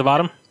podcast at the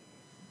bottom?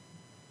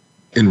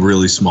 In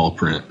really small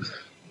print.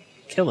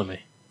 Killing me.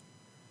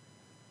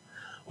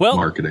 Well,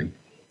 marketing.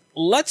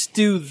 Let's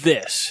do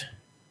this.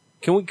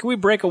 Can we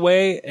break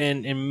away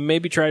and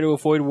maybe try to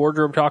avoid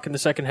wardrobe talk in the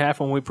second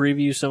half when we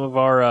preview some of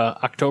our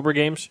October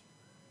games?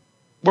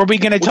 Were we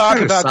going to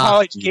talk about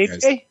college game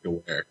day?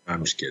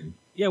 I'm just kidding.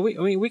 Yeah,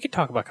 we could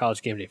talk about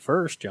college game day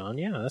first, John.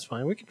 Yeah, that's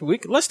fine. We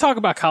could let's talk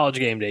about college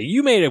game day.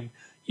 You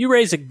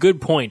raised a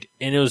good point,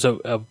 and it was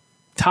a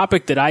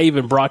topic that I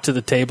even brought to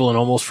the table and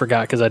almost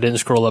forgot because I didn't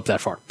scroll up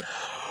that far.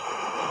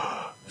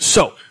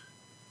 So,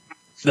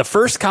 the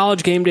first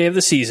college game day of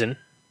the season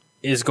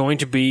is going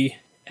to be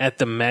at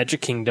the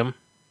Magic Kingdom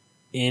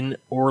in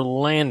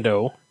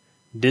Orlando,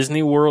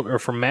 Disney World, or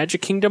from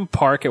Magic Kingdom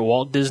Park at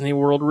Walt Disney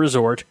World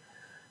Resort.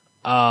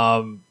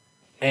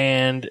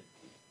 And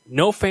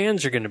no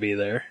fans are going to be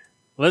there.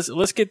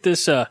 Let's get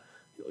this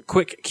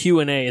quick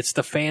Q&A. It's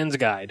the Fans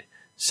Guide.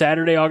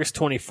 Saturday, August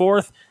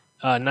 24th,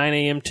 9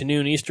 a.m. to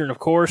noon Eastern, of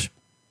course.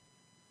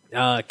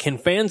 Can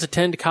fans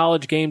attend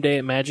college game day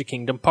at Magic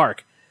Kingdom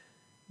Park?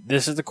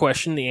 This is the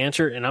question, the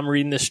answer, and I'm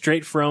reading this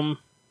straight from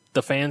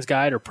the Fans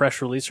Guide or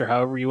press release or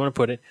however you want to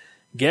put it.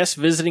 Guests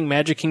visiting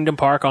Magic Kingdom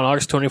Park on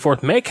August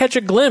 24th may catch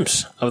a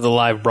glimpse of the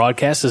live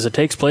broadcast as it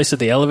takes place at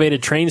the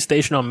elevated train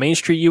station on Main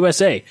Street,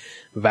 USA.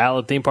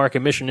 Valid theme park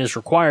admission is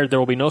required. There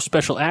will be no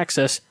special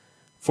access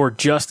for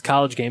just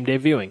college game day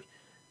viewing.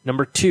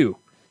 Number 2,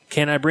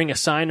 can I bring a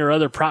sign or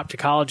other prop to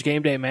college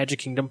game day at Magic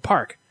Kingdom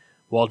Park?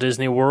 Walt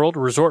Disney World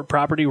resort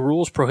property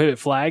rules prohibit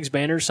flags,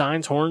 banners,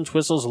 signs, horns,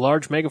 whistles,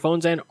 large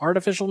megaphones, and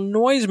artificial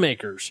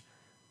noisemakers.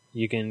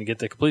 You can get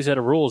the complete set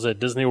of rules at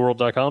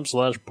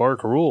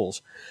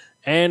disneyworld.com/parkrules.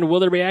 And will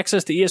there be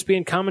access to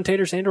ESPN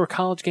commentators and or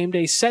college game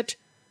day set?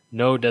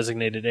 No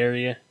designated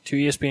area to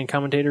ESPN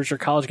commentators or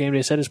college game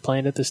day set is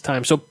planned at this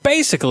time. So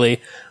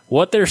basically,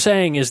 what they're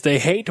saying is they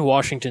hate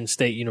Washington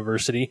State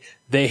University,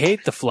 they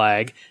hate the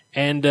flag,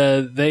 and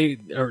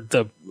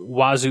the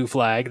Wazoo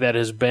flag that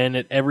has been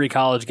at every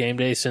college game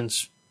day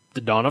since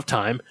the dawn of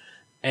time.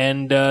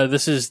 And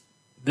this is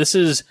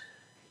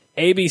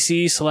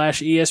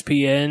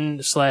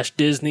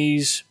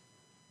ABC/ESPN/Disney's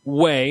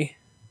way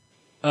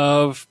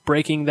of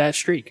breaking that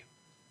streak.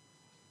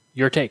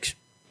 Your takes.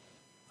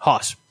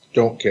 Haas.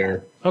 Don't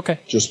care. Okay.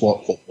 Just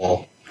want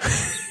football.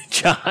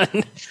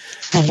 John.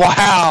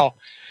 Wow.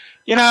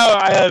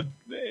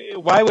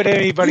 Why would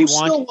anybody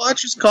want? Who still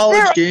watches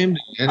college game?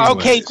 Anyways?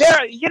 Okay,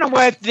 you know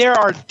what? There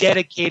are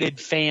dedicated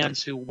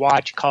fans who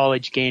watch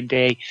college game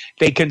day.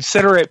 They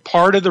consider it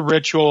part of the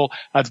ritual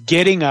of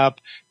getting up.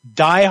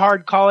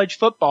 Diehard college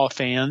football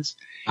fans.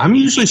 I'm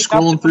usually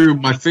scrolling through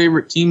my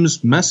favorite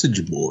team's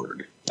message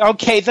board.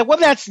 Okay, well,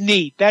 that's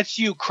neat. That's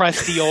you,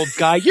 crusty old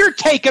guy. You're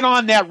taking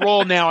on that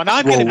role now, and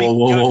I'm going to be.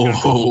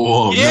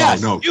 Whoa.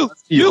 Yes, no.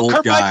 You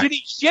curmudgeon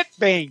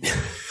shitbang.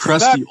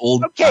 Crusty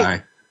old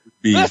guy.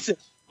 Listen,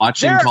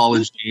 Watching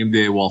College Game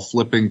Day while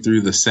flipping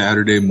through the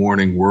Saturday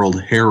Morning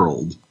World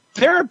Herald.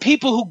 There are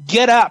people who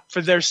get up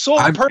for their sole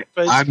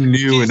purpose. I'm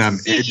new and I'm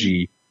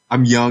edgy.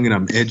 I'm young and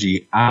I'm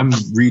edgy. I'm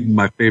reading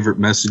my favorite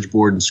message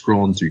board and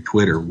scrolling through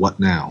Twitter. What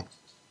now?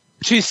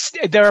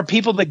 There are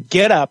people that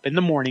get up in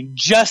the morning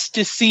just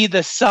to see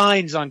the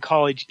signs on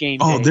College Game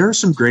Day. Oh, there are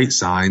some great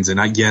signs,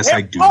 and I guess I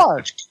do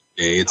watch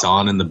Game Day. It's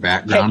on in the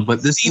background,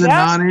 but this is a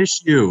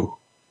non-issue.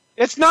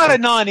 It's not a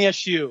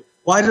non-issue.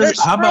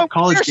 How about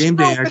College Game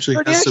Day actually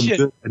has some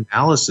good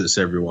analysis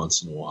every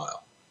once in a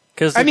while?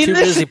 Because they're too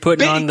busy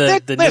putting on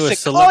the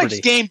newest celebrity.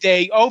 College Game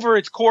Day, over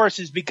its course,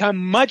 has become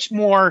much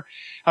more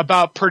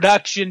about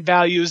production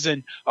values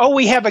and,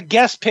 we have a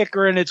guest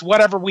picker and it's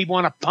whatever we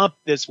want to pump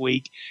this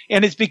week.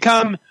 And it's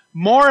become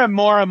more and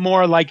more and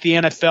more like the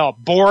NFL,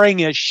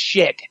 boring as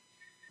shit.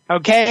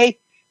 Okay?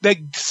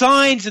 The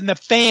signs and the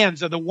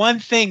fans are the one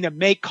thing that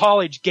make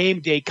College Game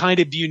Day kind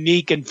of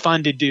unique and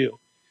fun to do.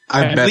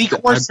 Lee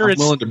Corso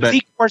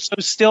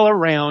is still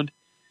around.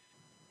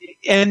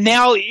 And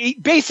now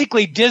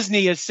basically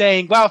Disney is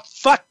saying, well,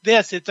 fuck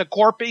this.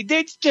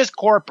 It's just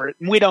corporate,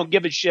 and we don't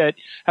give a shit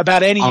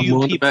about any of you people. I'm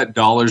willing to bet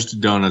dollars to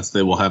donuts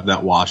they will have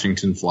that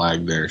Washington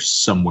flag there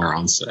somewhere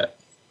on set.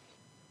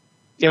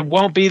 It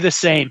won't be the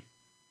same.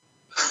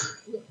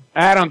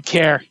 I don't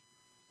care.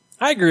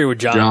 I agree with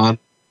John. John,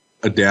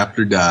 adapt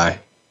or die.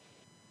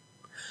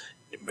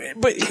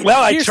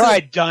 I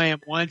tried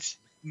dying once.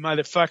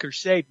 Motherfucker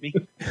saved me.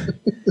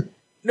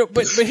 No,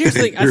 but here's the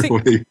thing. I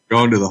think you're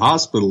going to the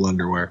hospital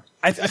underwear.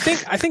 I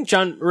think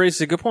John raises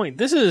a good point.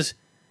 This is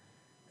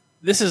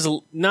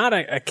not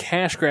a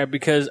cash grab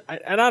because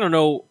I don't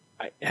know.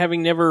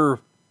 Having never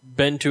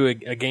been to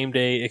a game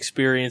day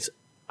experience,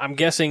 I'm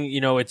guessing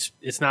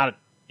it's not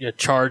a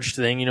charged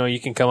thing. You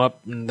can come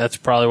up, and that's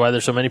probably why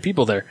there's so many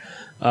people there.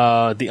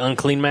 The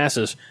unclean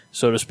masses,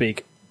 so to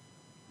speak.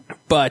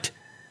 But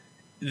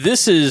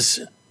this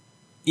is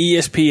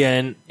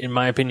ESPN, in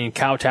my opinion,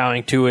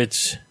 kowtowing to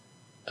its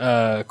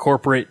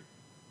corporate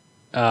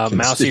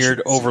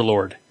mouse-eared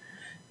overlord.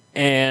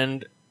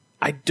 And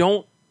I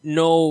don't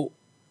know,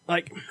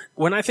 like,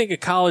 when I think of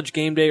College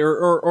Game Day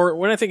or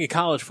when I think of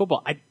college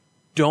football, I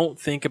don't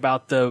think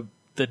about the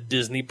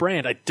Disney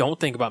brand. I don't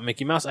think about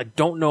Mickey Mouse. I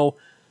don't know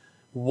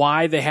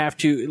why they have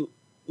to.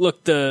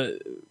 Look, the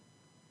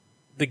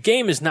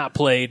game is not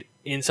played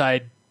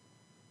inside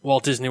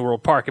Walt Disney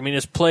World Park. I mean,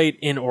 it's played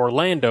in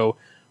Orlando.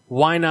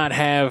 Why not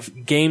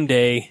have game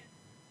day,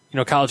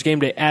 College Game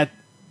Day at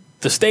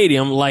the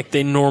stadium like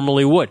they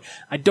normally would?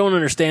 I don't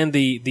understand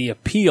the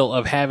appeal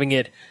of having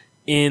it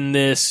in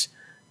this.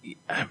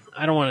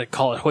 I don't want to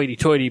call it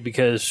hoity-toity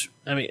because,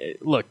 I mean,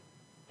 look,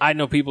 I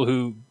know people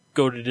who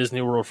go to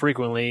Disney World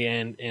frequently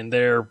and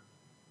they're,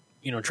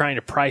 trying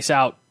to price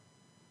out,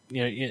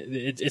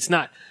 it's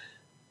not,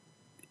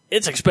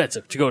 it's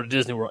expensive to go to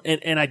Disney World.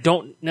 And I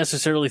don't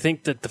necessarily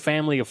think that the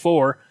family of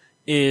four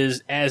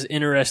is as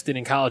interested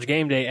in College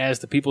Game Day as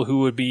the people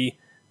who would be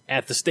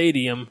at the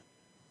stadium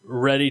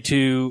ready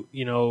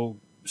to,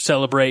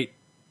 celebrate,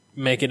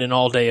 make it an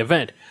all-day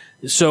event.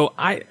 So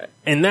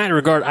in that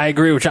regard, I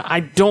agree with you. I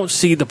don't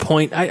see the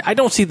point. I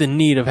don't see the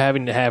need of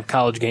having to have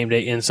College Game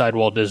Day inside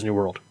Walt Disney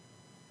World.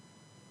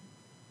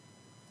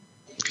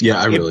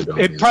 Yeah, I really don't.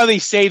 It probably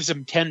saves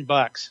them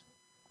 $10.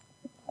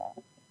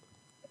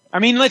 I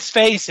mean, let's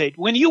face it.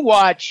 When you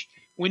watch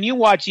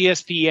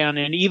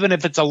ESPN, and even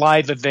if it's a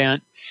live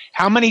event,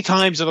 how many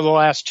times over the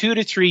last 2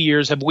 to 3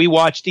 years have we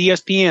watched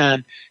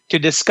ESPN to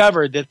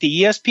discover that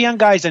the ESPN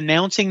guys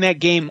announcing that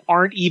game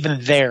aren't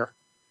even there?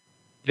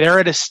 They're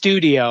at a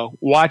studio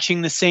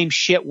watching the same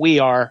shit we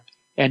are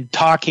and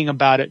talking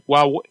about it.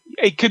 Well,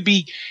 it could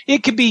be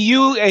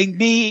you and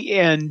me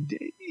and,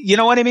 you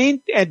know what I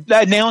mean? And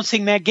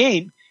announcing that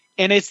game,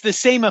 and it's the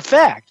same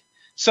effect.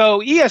 So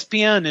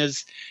ESPN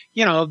is,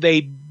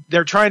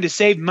 they're trying to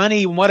save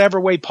money in whatever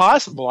way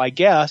possible, I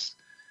guess.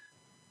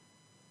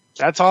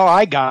 That's all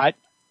I got.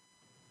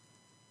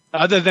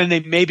 Other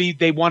than maybe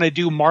they want to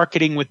do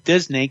marketing with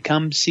Disney.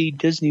 Come see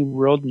Disney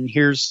World, and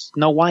here's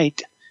Snow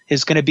White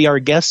is going to be our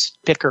guest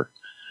picker.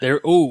 There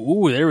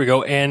we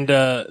go. And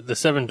the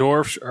Seven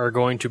Dwarfs are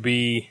going to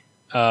be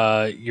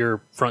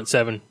your front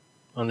seven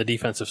on the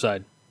defensive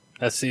side.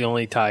 That's the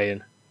only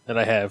tie-in that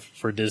I have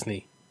for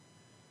Disney.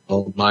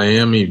 Well,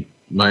 Miami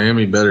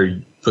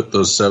better put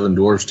those Seven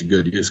Dwarfs to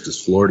good use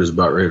because Florida's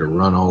about ready to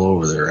run all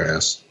over their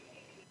ass.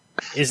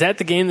 Is that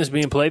the game that's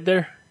being played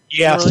there?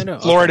 Yes,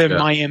 Florida and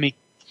Miami.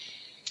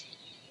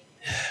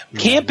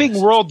 Camping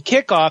World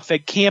kickoff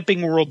at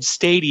Camping World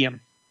Stadium.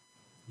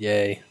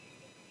 Yay.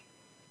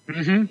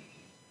 Mm-hmm.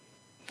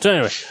 So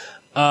anyway,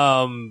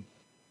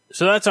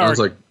 so that's our.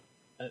 Like,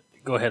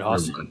 go ahead,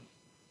 Hoss.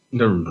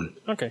 Never mind.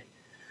 Okay.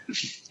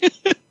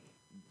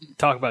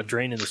 Talk about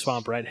draining the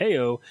swamp, right?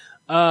 Hey-o.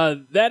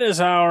 That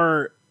is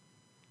our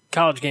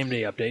College Game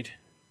Day update.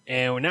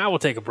 And now we'll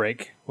take a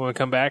break. When we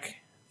come back,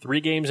 3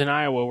 games in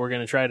Iowa we're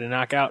going to try to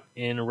knock out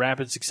in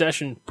rapid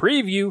succession.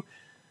 Preview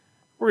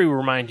We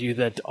remind you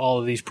that all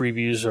of these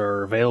previews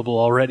are available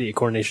already at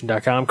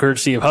CornNation.com,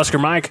 courtesy of Husker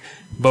Mike.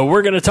 But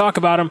we're going to talk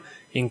about them,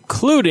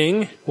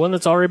 including one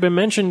that's already been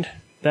mentioned,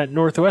 that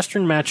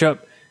Northwestern matchup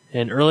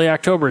in early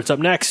October. It's up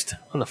next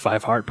on the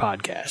Five Heart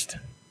Podcast.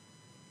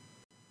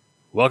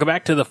 Welcome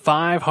back to the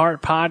Five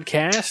Heart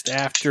Podcast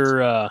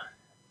after a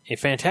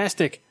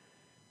fantastic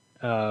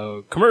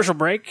commercial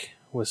break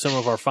with some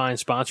of our fine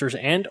sponsors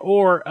and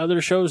or other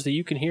shows that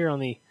you can hear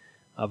on the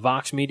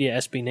Vox Media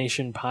SB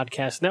Nation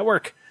Podcast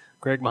Network.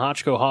 Greg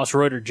Mahochko, Hoss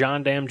Reuter,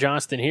 John Dam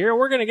Johnston here.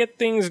 We're going to get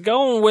things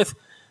going with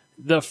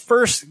the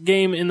first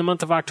game in the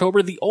month of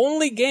October, the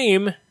only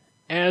game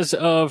as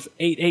of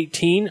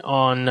 8/18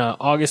 on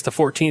August the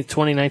 14th,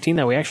 2019,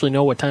 that we actually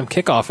know what time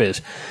kickoff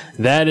is.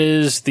 That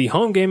is the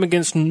home game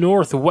against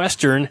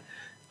Northwestern,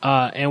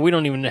 and we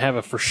don't even have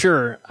a for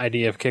sure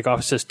idea of kickoff.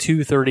 It says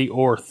 2:30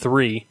 or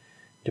 3,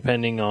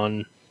 depending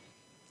on,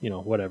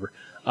 whatever.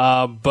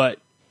 But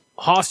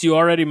Hoss, you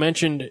already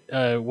mentioned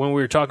when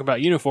we were talking about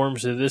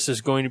uniforms that this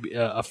is going to be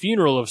a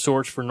funeral of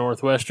sorts for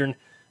Northwestern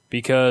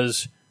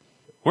because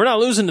we're not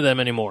losing to them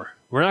anymore.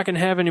 We're not going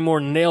to have any more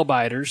nail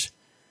biters.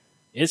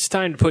 It's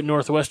time to put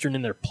Northwestern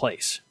in their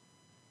place.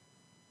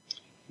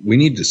 We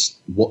need to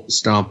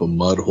stomp a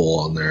mud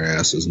hole on their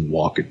asses and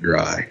walk it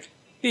dry.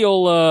 The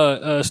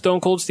old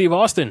Stone Cold Steve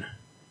Austin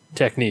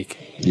technique.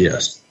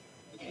 Yes.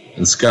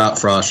 And Scott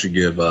Frost should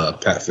give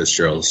Pat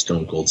Fitzgerald a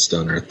Stone Cold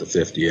Stunner at the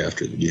 50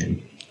 after the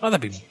game. Oh,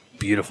 that'd be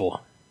beautiful.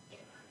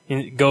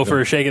 Go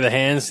for a shake of the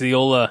hands, the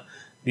old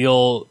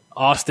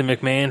Austin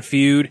McMahon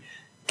feud,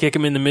 kick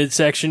him in the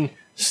midsection,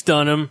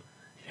 stun him,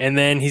 and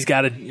then he's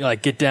got to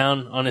get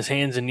down on his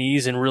hands and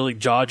knees and really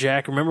jaw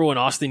jack. Remember when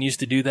Austin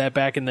used to do that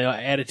back in the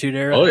Attitude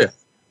Era? Oh, yeah.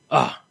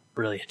 Oh,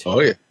 brilliant. Oh,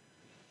 yeah.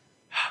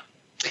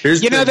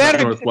 Here's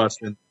that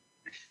Northwestern.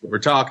 We're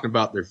talking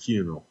about their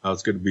funeral, how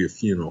it's going to be a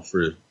funeral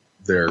for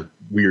their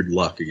weird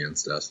luck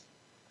against us.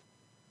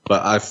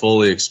 But I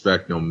fully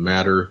expect no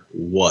matter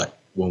what,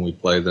 when we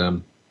play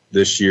them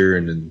this year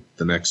and in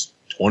the next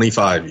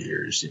 25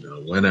 years,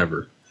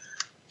 whenever,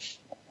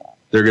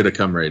 they're going to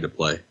come ready to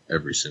play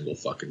every single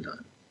fucking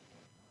time.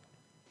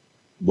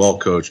 Well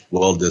coached,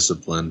 well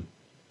disciplined.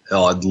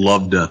 Hell, I'd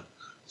love to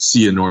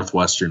see a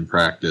Northwestern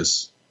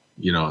practice,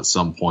 at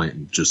some point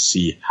and just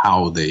see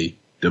how they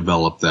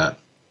develop that,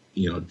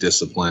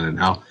 discipline and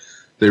how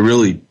they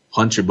really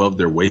punch above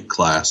their weight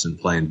class and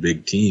playing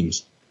big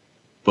teams.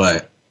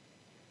 But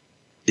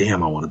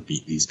damn, I want to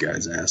beat these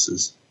guys'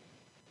 asses.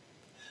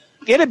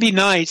 It'd be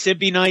nice.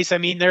 I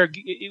mean,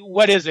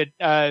 what is it?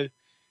 The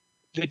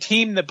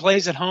team that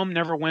plays at home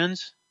never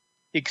wins,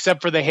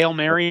 except for the Hail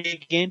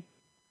Mary game.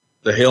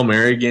 The Hail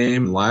Mary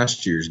game,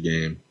 last year's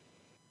game.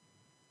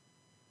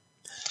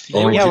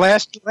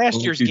 Last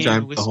year's two game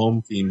times was the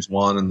home teams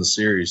won in the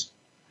series.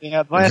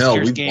 Yeah, last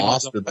year's game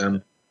lost to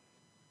them.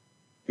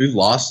 We've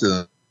lost to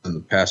them in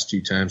the past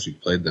 2 times we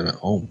played them at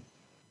home.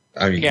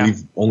 I mean,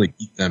 we've only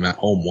beat them at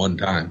home 1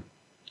 time.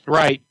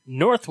 Right.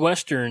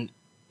 Northwestern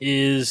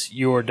is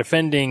your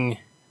defending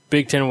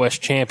Big Ten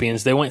West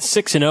champions. They went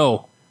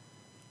 6-0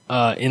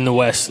 in the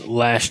West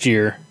last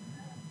year.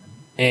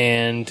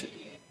 And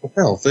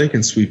hell, if they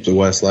can sweep the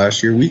West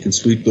last year, we can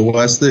sweep the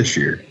West this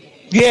year.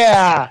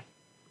 Yeah.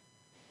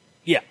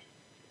 Yeah.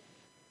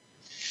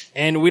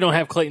 And we don't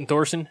have Clayton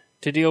Thorson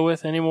to deal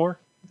with anymore.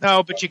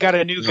 No, but you got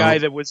a new guy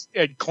that was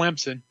at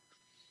Clemson.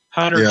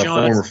 Hunter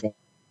Johnson. Former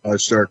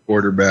 5-star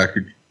quarterback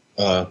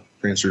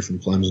transferred from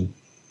Clemson.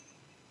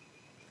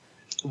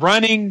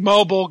 Running,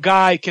 mobile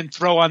guy, can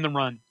throw on the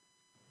run.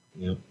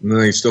 Yep. And then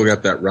they still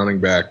got that running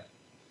back,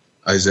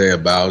 Isaiah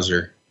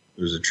Bowser,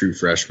 who was a true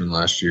freshman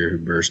last year who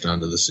burst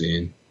onto the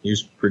scene. He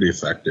was pretty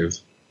effective.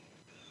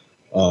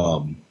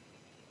 We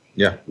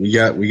got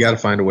to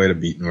find a way to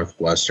beat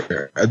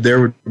Northwestern.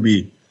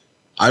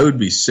 I would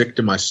be sick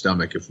to my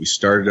stomach if we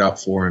started out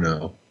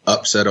 4-0,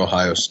 upset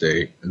Ohio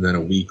State, and then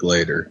a week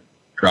later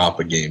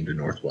drop a game to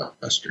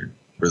Northwestern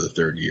for the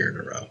 3rd year in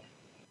a row.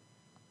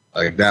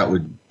 Like that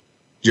would.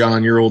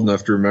 John, you're old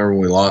enough to remember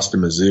when we lost to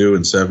Mizzou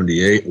in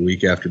 '78, a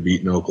week after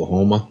beating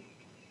Oklahoma.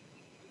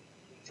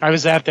 I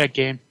was at that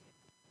game.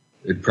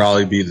 It'd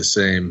probably be the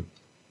same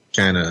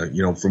kind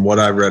of, from what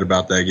I've read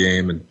about that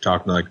game and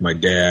talking to like my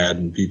dad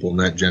and people in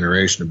that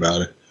generation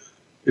about it,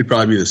 it'd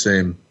probably be the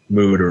same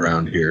mood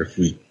around here. If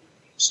we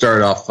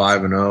started off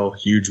 5-0,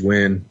 huge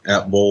win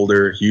at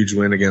Boulder, huge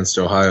win against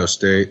Ohio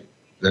State,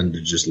 then to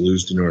just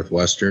lose to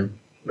Northwestern,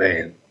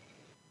 man.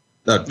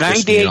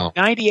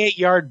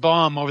 98-yard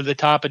bomb over the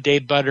top of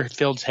Dave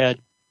Butterfield's head.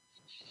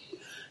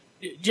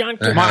 John,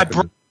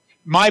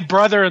 my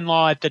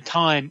brother-in-law at the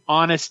time,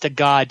 honest to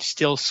God,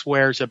 still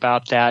swears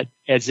about that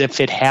as if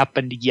it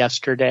happened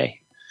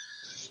yesterday.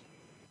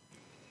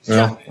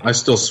 Well, I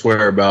still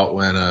swear about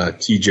when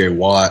T.J.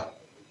 Watt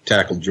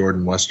tackled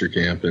Jordan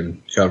Westerkamp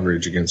in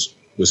coverage against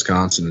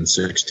Wisconsin in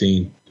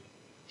 2016.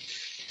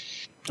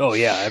 Oh,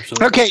 yeah,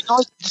 absolutely. Okay,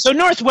 so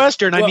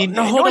Northwestern,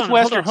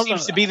 Northwestern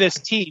seems to be this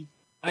team.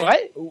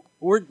 What?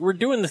 We're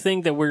doing the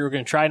thing that we're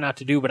going to try not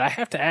to do, but I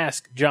have to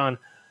ask, John.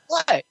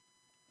 What?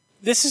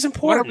 This is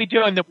important. What are we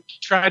doing that we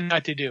try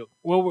not to do?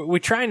 Well, we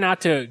try not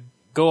to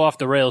go off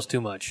the rails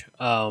too much.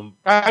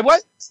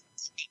 What?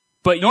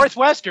 But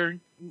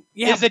Northwestern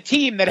is a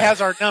team that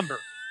has our number.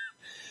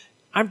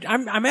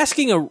 I'm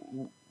asking a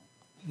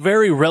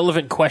very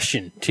relevant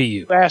question to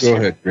you. Go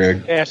ahead,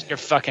 Greg. Ask your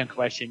fucking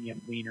question, you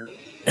wiener.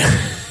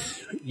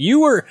 You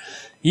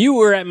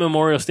were at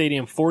Memorial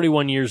Stadium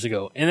 41 years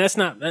ago, and that's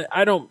not.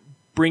 I don't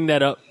bring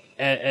that up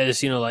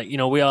as we all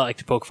like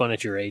to poke fun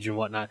at your age and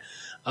whatnot.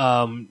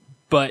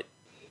 But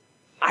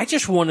I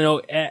just want to know,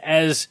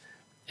 as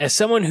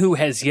someone who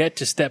has yet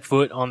to step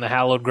foot on the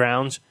hallowed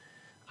grounds,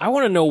 I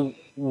want to know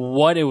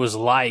what it was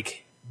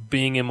like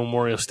being in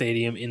Memorial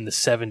Stadium in the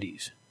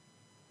 70s.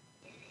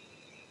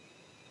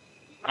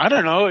 I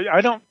don't know.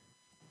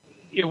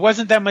 It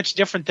wasn't that much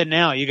different than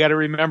now. You got to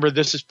remember,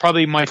 this is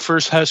probably my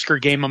first Husker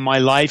game of my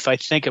life. I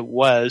think it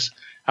was.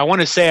 I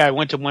want to say I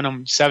went to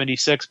Winham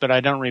 76, but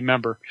I don't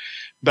remember.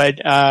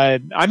 But I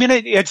mean,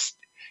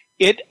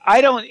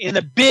 I don't. In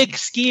the big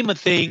scheme of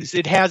things,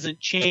 it hasn't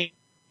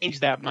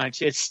changed that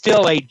much. It's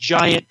still a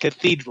giant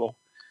cathedral,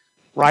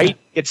 right?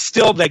 It's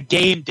still the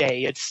game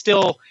day. It's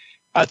still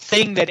a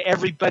thing that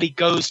everybody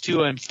goes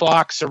to and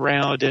flocks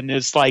around, and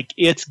is like,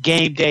 it's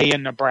game day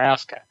in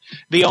Nebraska.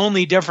 The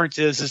only difference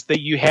is that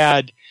you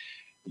had,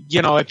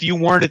 if you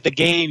weren't at the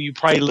game, you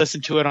probably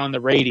listened to it on the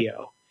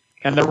radio,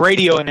 and the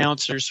radio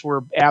announcers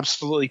were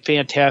absolutely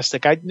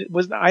fantastic.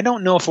 I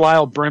don't know if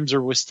Lyle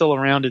Brimser was still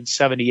around in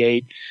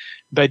 '78,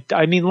 but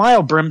I mean,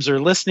 Lyle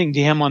Brimser, listening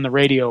to him on the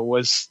radio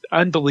was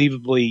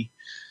unbelievably,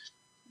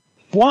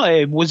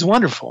 it was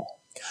wonderful,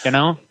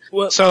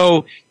 Well,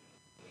 so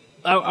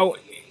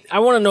I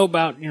want to know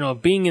about,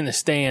 being in the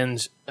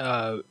stands,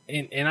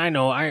 and I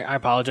know I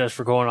apologize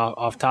for going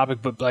off topic,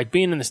 but like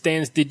being in the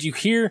stands, did you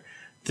hear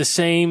the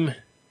same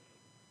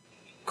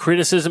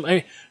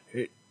criticism?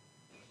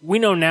 We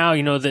know now,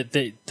 that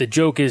the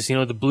joke is,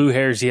 the blue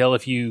hairs yell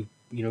if you,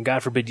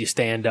 God forbid you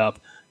stand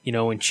up,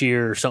 and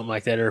cheer or something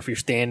like that, or if you're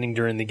standing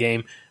during the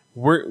game.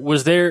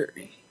 Was there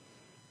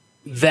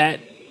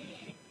that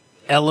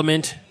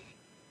element,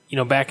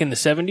 back in the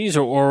 70s,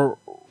 or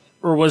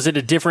was it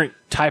a different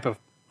type of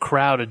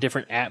crowd, a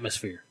different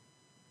atmosphere?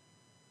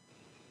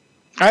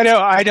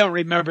 I don't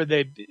remember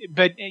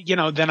but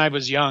then I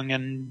was young,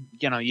 and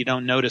you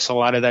don't notice a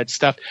lot of that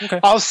stuff. Okay.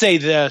 I'll say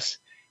this: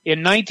 in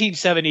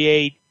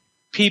 1978,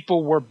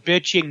 people were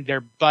bitching their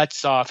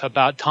butts off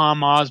about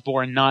Tom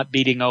Osborne not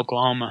beating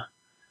Oklahoma.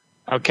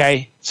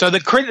 Okay, so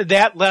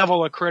that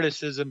level of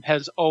criticism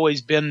has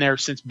always been there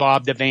since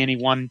Bob Devaney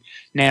won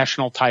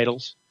national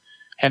titles.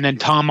 And then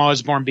Tom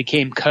Osborne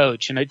became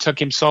coach, and it took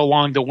him so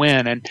long to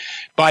win. And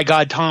by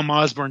God, Tom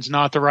Osborne's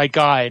not the right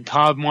guy. And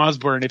Tom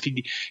Osborne, if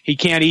he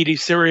can't eat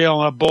his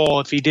cereal in a bowl,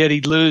 if he did,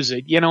 he'd lose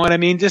it. You know what I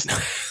mean? What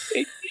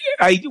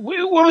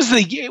was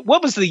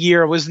the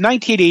year? It was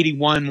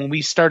 1981 when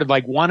we started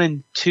like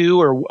 1-2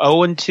 or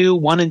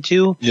 0-2,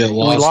 1-2. Yeah, we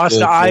lost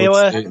to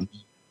Iowa.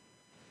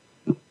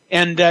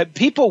 And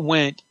people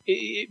went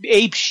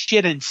ape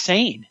shit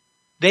insane.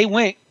 They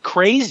went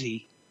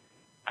crazy.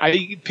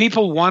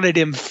 People wanted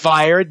him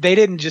fired. They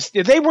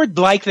were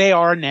like they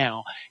are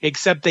now,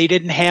 except they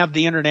didn't have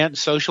the internet and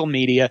social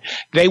media.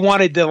 They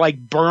wanted to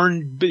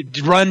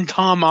run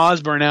Tom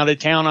Osborne out of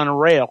town on a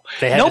rail.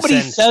 Nobody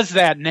says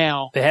that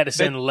now. They had to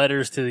send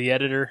letters to the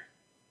editor.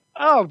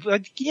 Oh,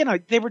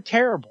 they were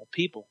terrible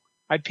people.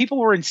 People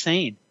were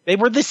insane. They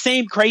were the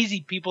same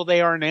crazy people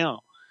they are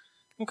now.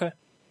 Okay.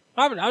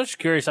 I was just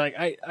curious. Like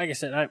I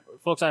said,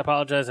 folks, I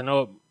apologize. I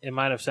know it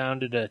might have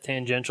sounded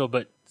tangential,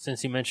 but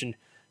since you mentioned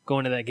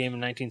going to that game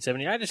in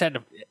 1970, I just had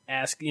to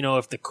ask,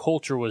 if the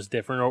culture was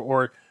different,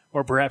 or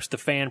perhaps the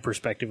fan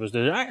perspective was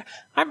different.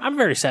 I'm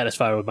very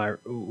satisfied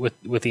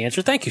with the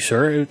answer. Thank you,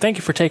 sir. Thank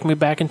you for taking me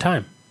back in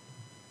time.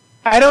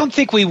 I don't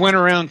think we went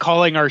around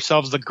calling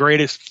ourselves the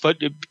greatest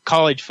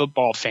college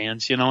football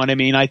fans. You know what I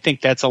mean? I think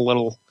that's a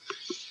little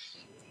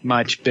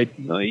much, but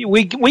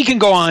we can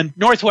go on.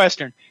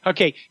 Northwestern.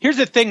 Okay, here's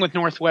the thing with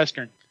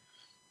Northwestern.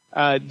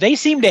 They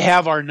seem to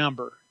have our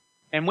number.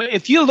 And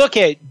if you look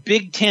at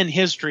Big Ten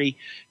history,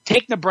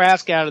 take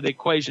Nebraska out of the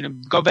equation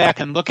and go back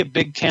and look at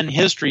Big Ten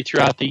history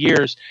throughout the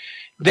years,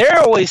 there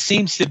always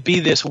seems to be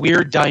this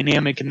weird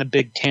dynamic in the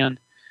Big Ten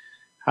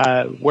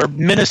where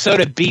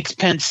Minnesota beats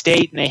Penn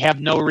State and they have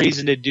no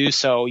reason to do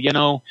so.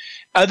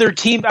 Other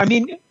teams,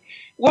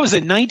 what was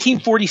it,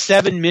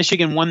 1947,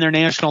 Michigan won their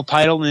national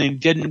title and they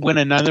didn't win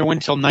another one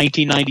until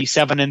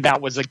 1997, and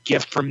that was a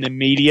gift from the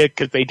media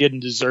because they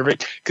didn't deserve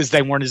it because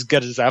they weren't as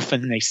good as us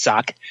and they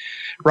suck,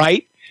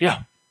 right?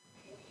 Yeah.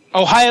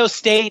 Ohio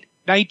State,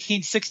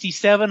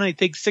 1967, I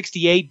think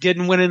 68,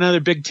 didn't win another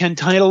Big Ten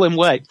title in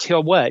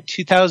till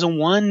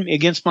 2001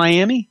 against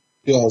Miami?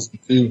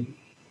 2002.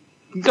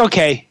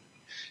 Okay.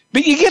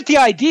 But you get the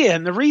idea,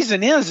 and the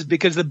reason is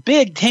because the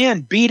Big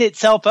Ten beat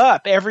itself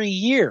up every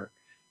year.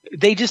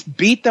 They just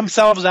beat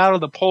themselves out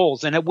of the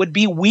polls, and it would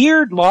be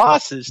weird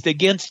losses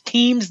against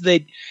teams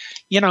that,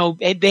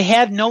 they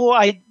had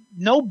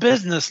no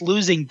business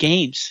losing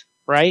games,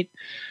 right?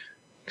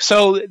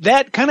 So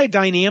that kind of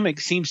dynamic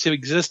seems to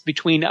exist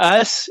between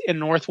us and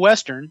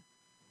Northwestern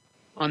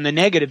on the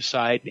negative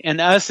side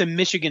and us and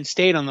Michigan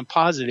State on the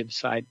positive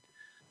side.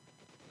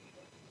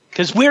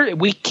 because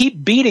we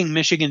keep beating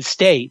Michigan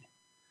State,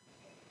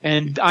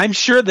 and I'm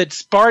sure that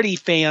Sparty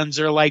fans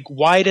are like,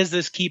 why does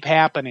this keep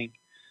happening?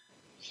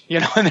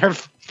 And they're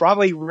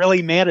probably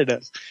really mad at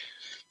us.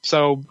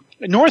 So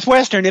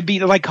Northwestern, it'd be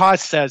like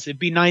Haas says, it'd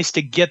be nice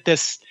to get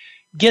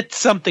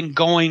something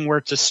going where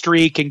it's a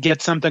streak, and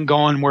get something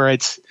going where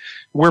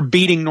we're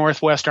beating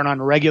Northwestern on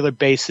a regular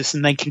basis,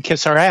 and they can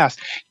kiss our ass.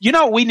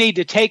 We need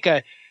to take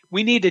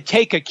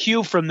a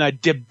cue from the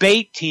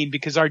debate team,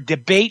 because our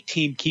debate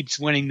team keeps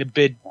winning the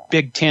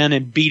Big Ten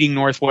and beating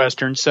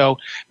Northwestern. So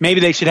maybe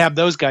they should have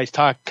those guys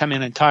come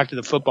in and talk to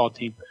the football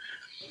team.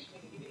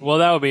 Well,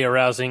 that would be a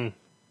rousing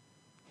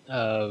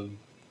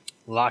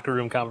locker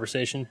room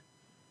conversation.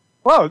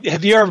 Well,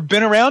 have you ever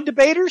been around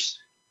debaters?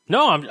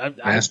 No, I'm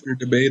master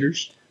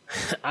debaters.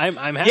 I'm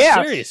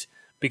half serious,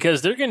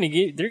 because they're going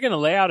to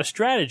lay out a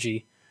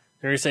strategy.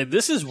 They're going to say,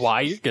 this is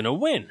why you're going to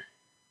win.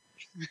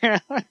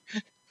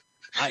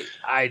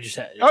 I just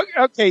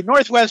okay.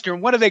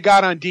 Northwestern, what do they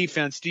got on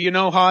defense? Do you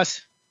know,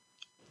 Haas?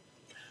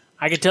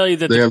 I can tell you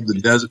that they have the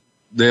desert.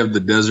 They have the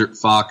Desert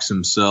Fox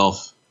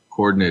himself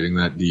coordinating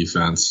that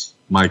defense,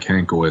 Mike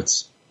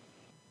Hankwitz.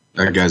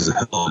 That guy's a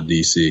hell of a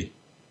DC.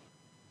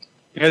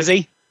 Is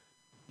he?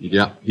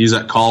 Yeah, he's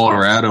at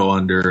Colorado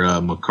under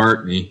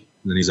McCartney.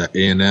 Then he's at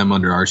A&M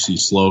under R.C.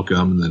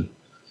 Slocum, and then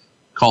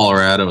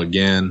Colorado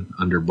again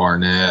under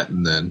Barnett,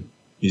 and then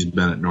he's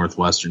been at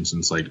Northwestern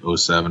since like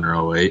 07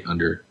 or 08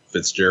 under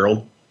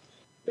Fitzgerald.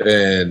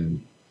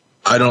 And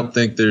I don't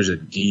think there's a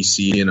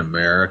DC in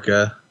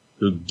America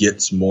who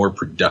gets more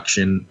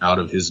production out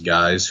of his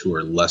guys who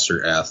are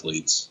lesser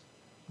athletes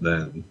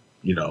than,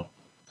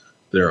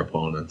 their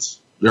opponents.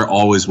 They're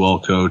always well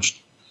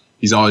coached.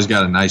 He's always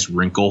got a nice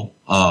wrinkle.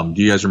 Do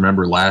you guys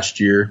remember last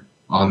year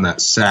on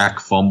that sack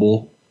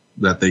fumble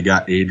that they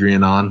got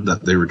Adrian on,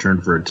 that they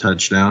returned for a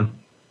touchdown?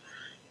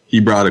 He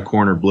brought a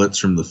corner blitz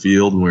from the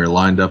field, and we were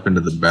lined up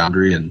into the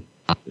boundary, and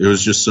it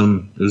was just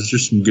some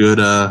good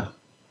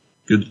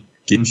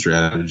game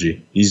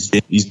strategy. He's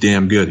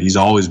damn good. He's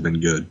always been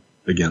good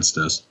against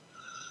us.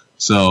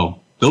 So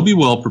they'll be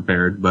well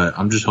prepared, but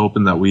I'm just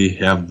hoping that we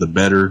have the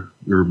better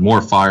or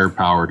more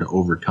firepower to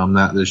overcome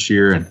that this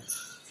year, and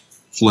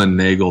Flynn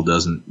Nagel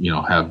doesn't,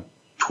 have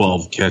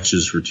 12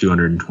 catches for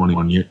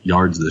 221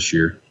 yards this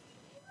year.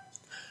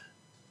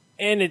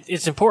 And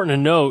it's important to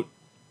note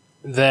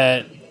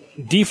that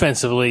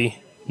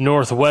defensively,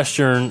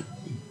 Northwestern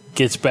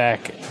gets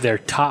back their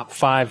top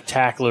 5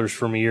 tacklers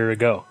from a year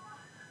ago.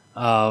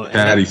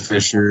 Patty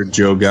Fisher,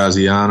 Joe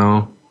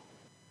Gaziano,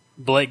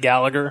 Blake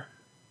Gallagher.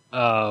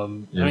 I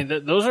mean,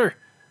 those are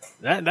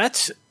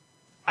that's.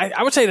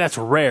 I would say that's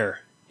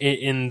rare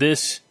in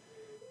this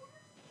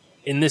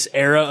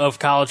era of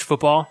college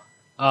football.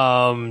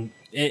 And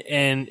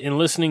in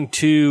listening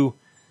to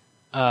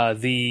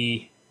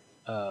the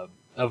of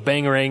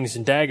Bangerangs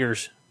and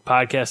Daggers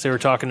podcast, they were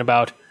talking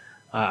about.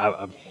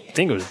 I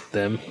think it was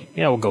them.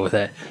 Yeah, we'll go with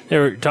that. They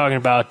were talking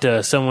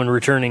about someone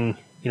returning,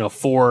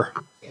 4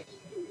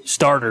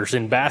 starters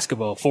in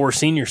basketball, 4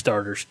 senior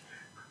starters,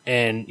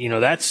 and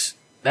that's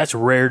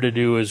rare to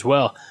do as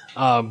well.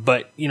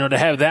 But to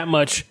have that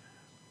much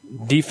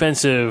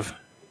defensive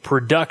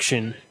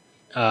production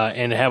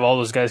and to have all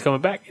those guys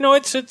coming back,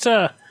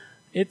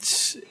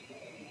 it's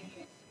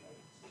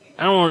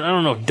I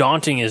don't know if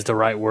daunting is the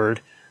right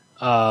word.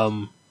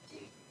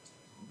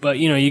 But,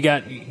 you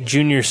got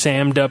junior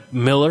Sam Dup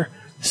Miller,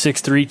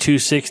 6'3",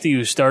 260,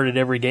 who started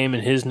every game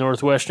in his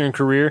Northwestern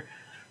career.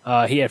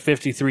 He had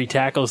 53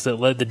 tackles that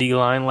led the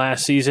D-line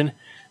last season.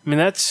 I mean,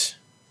 that's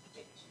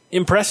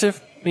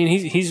impressive. I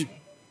mean, he's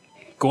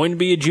going to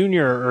be a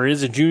junior, or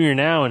is a junior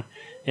now,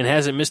 and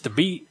hasn't missed a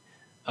beat.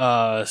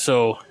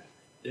 So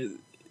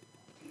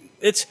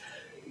it's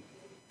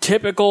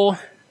typical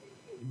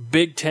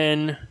Big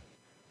Ten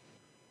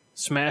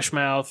smash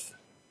mouth,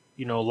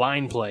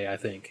 line play, I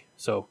think.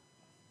 So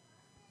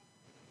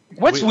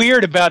what's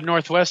weird about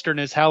Northwestern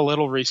is how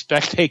little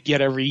respect they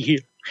get every year.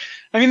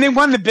 I mean, they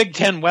won the Big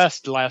Ten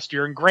West last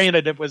year, and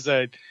granted, it was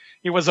a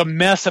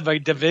mess of a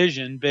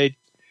division, but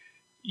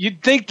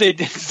you'd think that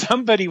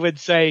somebody would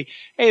say,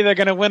 hey, they're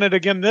going to win it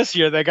again this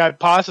year. They got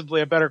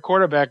possibly a better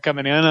quarterback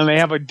coming in, and they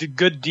have a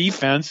good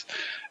defense.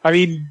 I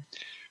mean,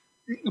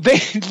 they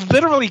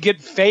literally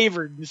get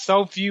favored in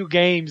so few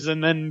games,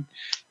 and then,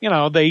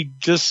 they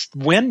just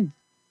win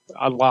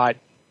a lot.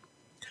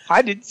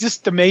 It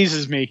just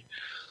amazes me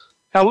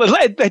how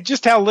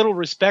little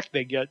respect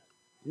they get.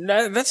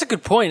 That's a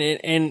good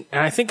point, and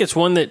I think it's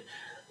one that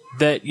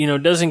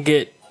doesn't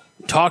get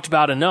talked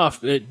about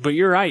enough. But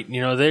you're right.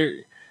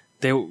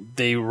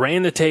 They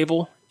ran the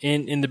table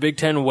in the Big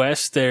Ten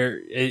West.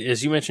 There,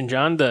 as you mentioned,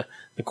 John, the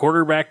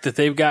quarterback that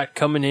they've got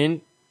coming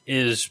in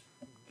is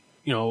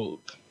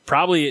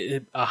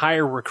probably a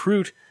higher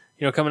recruit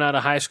coming out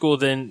of high school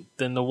than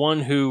the one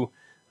who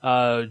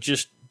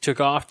just took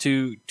off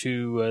to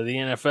the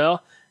NFL,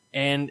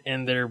 and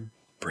they're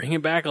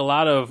bringing back a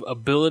lot of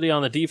ability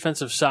on the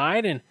defensive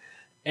side,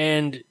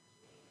 and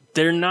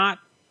they're not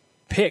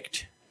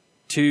picked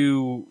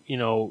to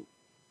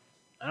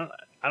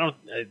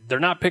they're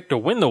not picked to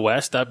win the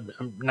West.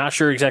 I'm not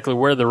sure exactly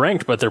where they're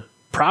ranked, but they're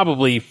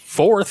probably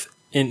fourth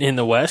in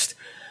the West,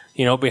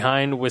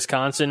 behind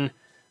Wisconsin,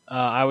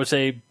 I would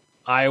say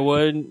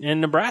Iowa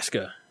and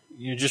Nebraska,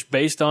 just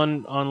based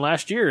on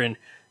last year.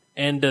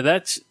 And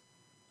that's,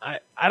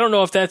 I don't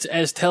know if that's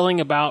as telling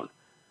about,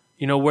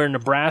 where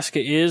Nebraska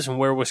is and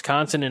where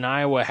Wisconsin and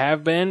Iowa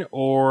have been,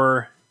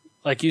 or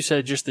like you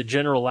said, just the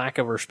general lack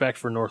of respect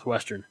for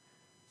Northwestern.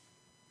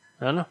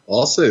 I don't know.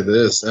 I'll say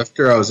this.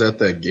 After I was at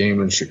that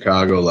game in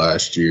Chicago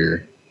last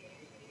year,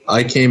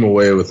 I came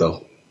away with a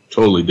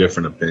totally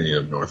different opinion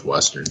of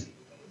Northwestern.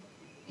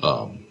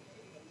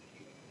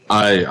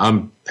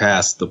 I'm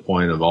past the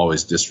point of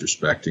always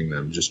disrespecting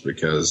them just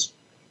because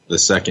the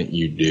second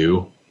you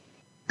do,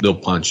 they'll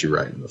punch you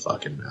right in the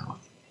fucking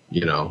mouth.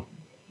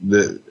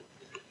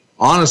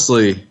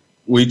 Honestly,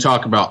 we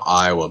talk about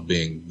Iowa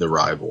being the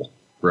rival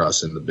for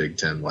us in the Big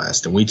Ten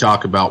West, and we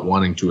talk about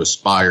wanting to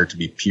aspire to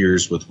be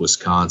peers with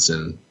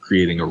Wisconsin,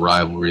 creating a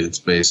rivalry that's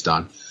based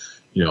on,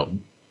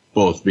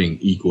 both being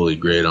equally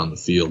great on the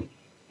field.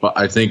 But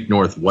I think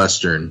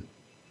Northwestern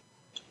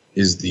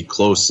is the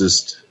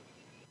closest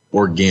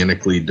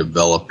organically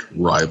developed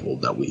rival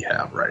that we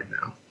have right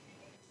now.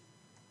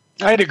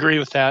 I'd agree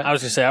with that. I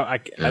was going to say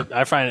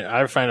I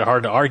find it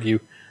hard to argue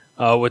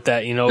with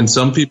that. And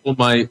some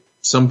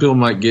people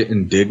might get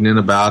indignant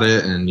about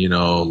it and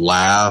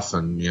laugh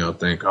and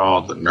think,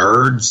 oh, the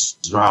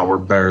nerds, wow, we're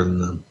better than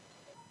them.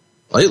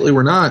 Lately,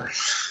 we're not.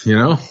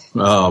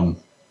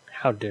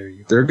 How dare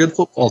you? They're a good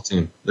football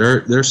team.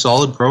 They're a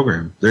solid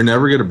program. They're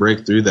never going to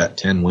break through that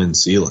 10-win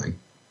ceiling,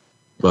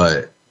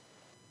 but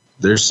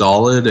they're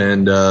solid,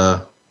 and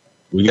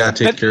we got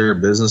to take care of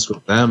business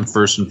with them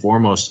first and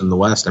foremost in the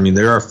West. I mean,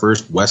 they're our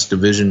first West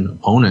Division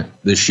opponent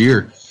this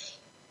year.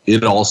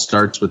 It all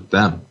starts with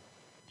them.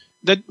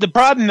 The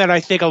problem that I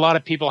think a lot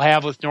of people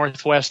have with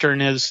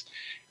Northwestern is,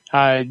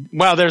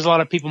 there's a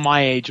lot of people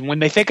my age, and when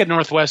they think of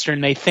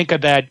Northwestern, they think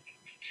of that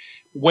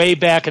way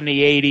back in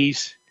the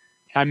 80s.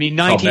 I mean,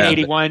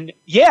 1981,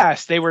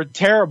 yes, they were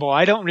terrible.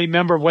 I don't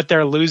remember what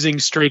their losing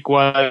streak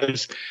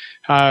was,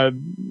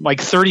 like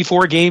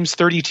 34 games,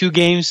 32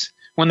 games,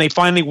 when they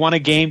finally won a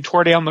game,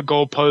 tore down the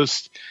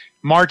goalpost,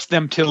 marched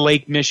them to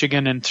Lake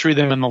Michigan, and threw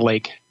them in the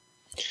lake.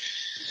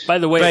 By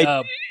the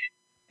way,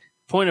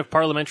 point of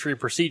parliamentary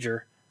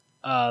procedure,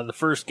 the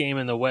first game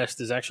in the West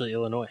is actually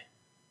Illinois.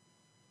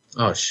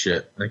 Oh,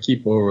 shit. I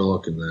keep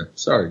overlooking that.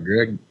 Sorry,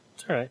 Greg.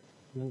 It's all right.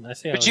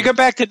 But you go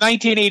back to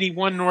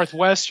 1981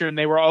 Northwestern,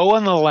 they were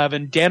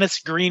 0-11. Dennis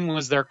Green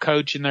was their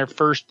coach in his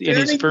first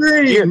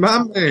year.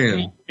 My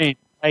man.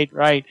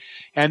 Right.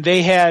 And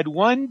they had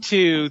 1,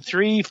 2,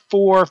 3,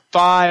 4,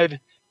 5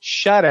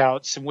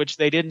 shutouts in which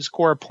they didn't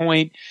score a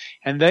point.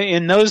 And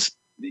in those,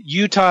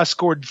 Utah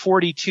scored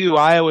 42,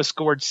 Iowa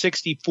scored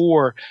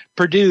 64,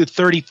 Purdue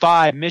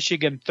 35,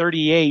 Michigan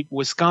 38,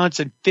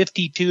 Wisconsin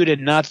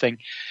 52-0.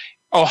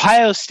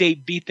 Ohio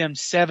State beat them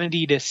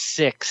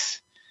 70-6.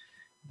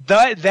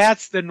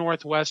 That's the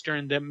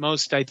Northwestern that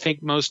most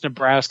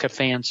Nebraska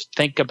fans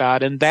think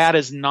about, and that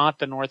is not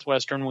the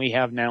Northwestern we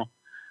have now.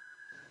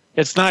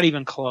 It's not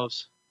even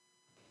close.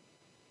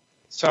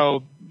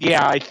 So,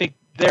 yeah, I think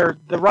the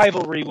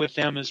rivalry with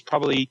them is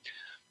probably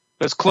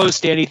as close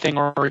to anything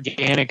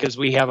organic as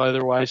we have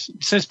otherwise,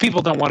 since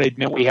people don't want to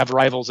admit we have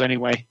rivals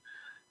anyway.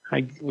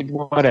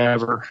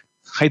 Whatever.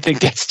 I think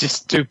that's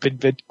just stupid,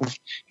 but,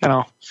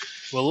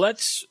 Well,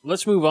 let's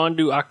move on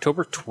to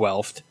October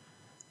 12th.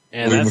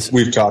 And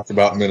we've talked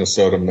about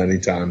Minnesota many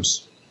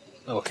times.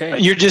 Okay.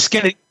 You're just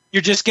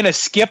gonna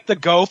skip the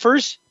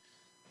Gophers?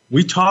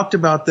 We talked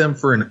about them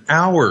for an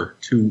hour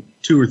 2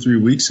 or 3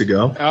 weeks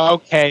ago.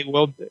 Okay.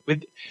 Well,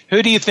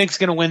 who do you think's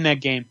going to win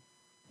that game?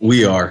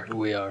 We are.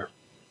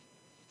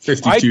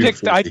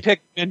 52. I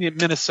picked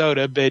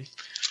Minnesota, but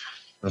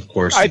of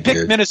course I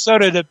picked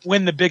Minnesota to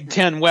win the Big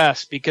Ten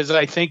West because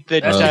I think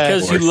that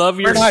because you love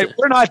your.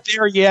 We're not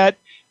there yet.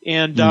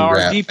 And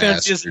our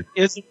defense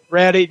isn't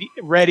ready,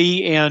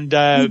 and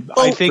I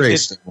think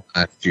that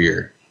last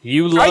year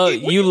you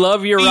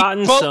love your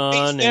rotten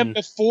son. And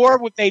before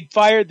when they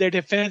fired their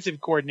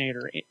defensive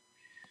coordinator,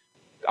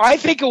 I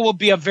think it will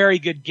be a very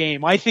good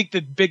game. I think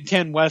the Big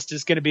Ten West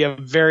is going to be a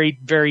very,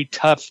 very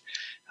tough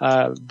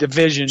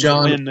division.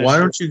 John, to win why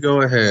don't you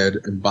go ahead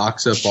and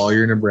box up all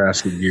your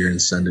Nebraska gear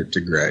and send it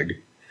to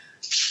Greg?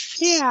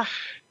 Yeah,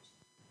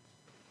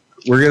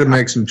 we're going to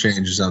make some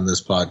changes on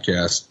this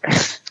podcast.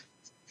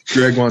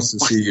 Greg wants to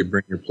see you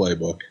bring your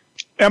playbook.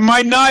 Am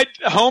I not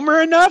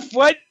homer enough?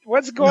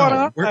 What's going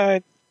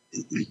on?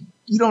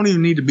 You don't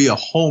even need to be a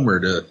homer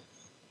to,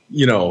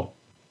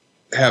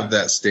 have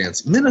that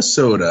stance.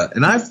 Minnesota,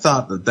 and I've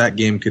thought that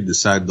game could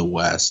decide the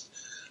West.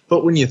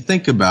 But when you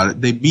think about it,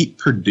 they beat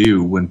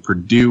Purdue when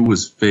Purdue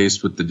was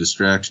faced with the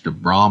distraction of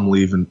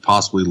Braum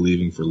possibly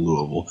leaving for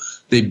Louisville.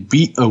 They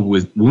beat a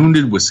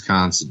wounded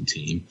Wisconsin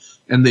team,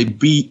 and they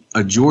beat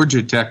a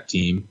Georgia Tech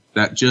team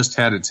that just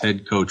had its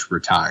head coach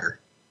retire.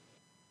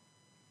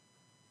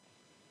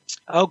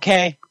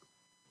 Okay.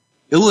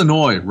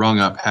 Illinois rung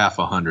up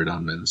 50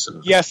 on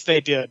Minnesota. Yes,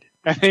 they did.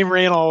 And they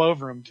ran all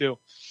over them, too.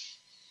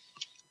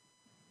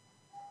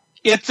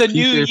 It's a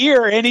new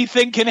year.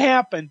 Anything can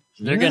happen.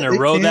 They're going to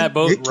row that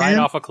boat right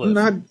off a cliff. I'm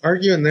not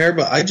arguing there,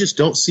 but I just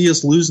don't see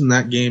us losing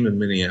that game in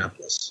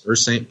Minneapolis or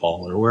St.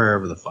 Paul or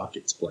wherever the fuck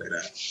it's played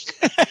at.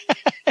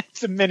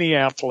 It's in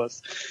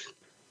Minneapolis.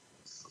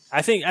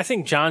 I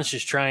think John's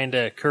just trying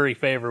to curry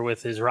favor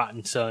with his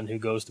rotten son who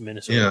goes to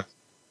Minnesota. Yeah.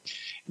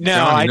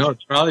 No,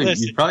 John,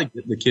 you'd probably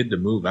get the kid to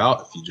move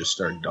out if you just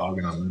started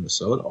dogging on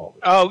Minnesota all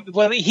the time. Oh,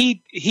 well,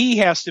 he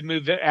has to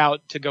move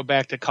out to go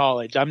back to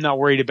college. I'm not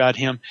worried about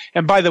him.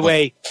 And by the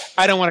way,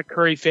 I don't want to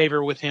curry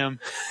favor with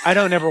him. I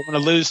don't ever want to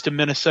lose to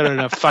Minnesota in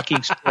a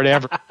fucking sport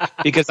ever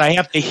because I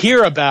have to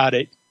hear about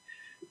it.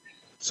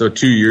 So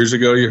 2 years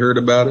ago you heard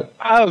about it?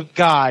 Oh,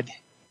 God.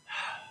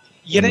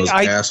 When those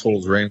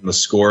assholes ran the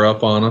score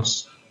up on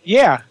us?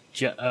 Yeah.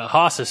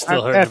 Haas is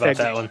still hurting about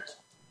that one.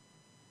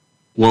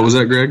 What was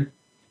that, Greg?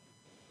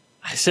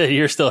 I said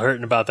you're still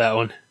hurting about that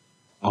one.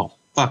 Oh,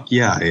 fuck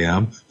yeah, I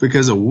am.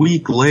 Because a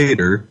week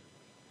later,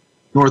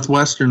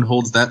 Northwestern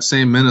holds that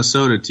same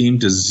Minnesota team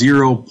to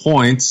 0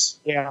 points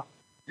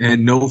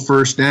and no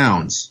first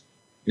downs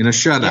in a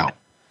shutout.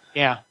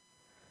 Yeah.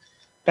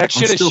 That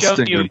should have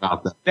shown you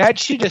about that. That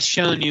should have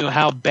shown you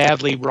how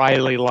badly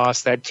Riley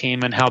lost that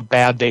team and how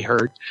bad they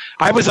hurt.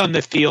 I was on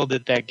the field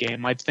at that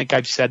game. I think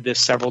I've said this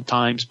several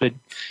times, but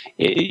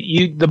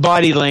the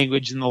body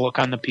language and the look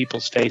on the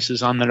people's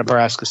faces on the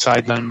Nebraska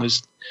sideline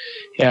was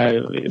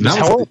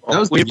horrible. That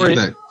was the year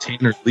that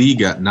Tanner Lee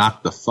got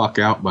knocked the fuck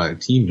out by a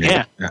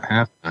teammate at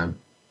halftime.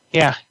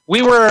 Yeah,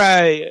 we were.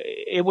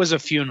 It was a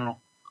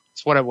funeral.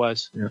 That's what it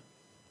was. Yeah.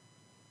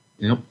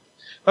 Yep.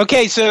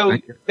 Okay, so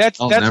that's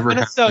never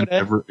Minnesota.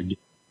 Ever again.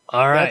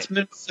 All right. That's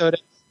Minnesota.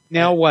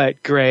 Now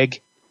what, Greg?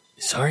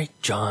 Sorry,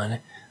 John.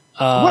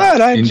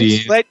 What? I'm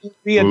just letting you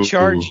be in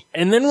charge.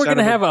 And then we're going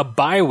to have a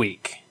bye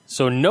week.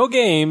 So no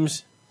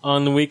games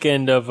on the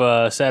weekend of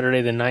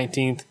Saturday the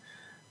 19th.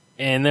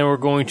 And then we're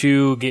going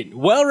to get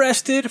well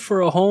rested for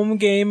a home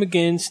game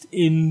against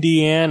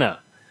Indiana.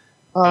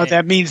 Oh,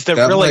 that means that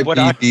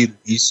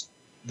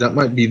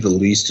might be the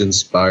least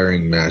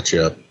inspiring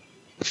matchup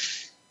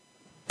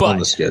on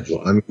the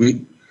schedule. I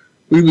mean,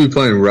 we'd be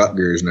playing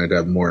Rutgers, and I'd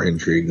have more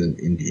intrigue than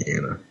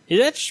Indiana. Is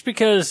that just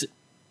because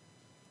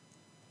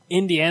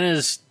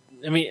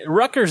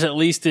Rutgers at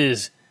least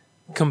is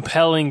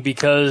compelling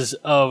because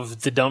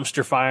of the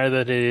dumpster fire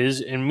that it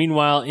is, and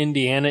meanwhile,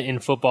 Indiana in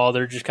football,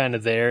 they're just kind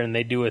of there, and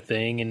they do a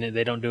thing, and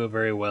they don't do it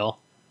very well.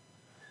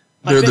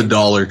 They're the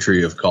Dollar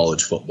Tree of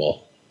college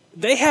football.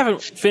 They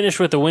haven't finished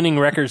with a winning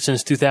record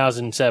since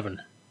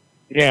 2007.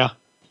 Yeah.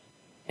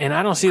 And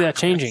I don't see that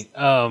changing.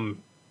 No.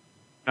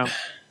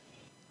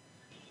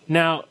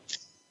 Now,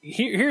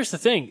 here's the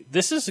thing.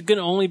 This is going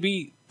to only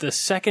be the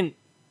second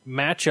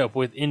matchup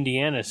with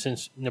Indiana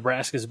since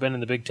Nebraska's been in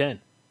the Big Ten.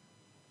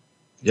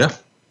 Yeah.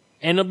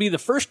 And it'll be the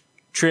first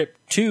trip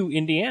to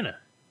Indiana.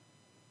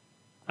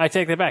 I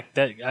take that back.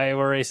 I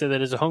already said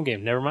that is a home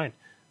game. Never mind.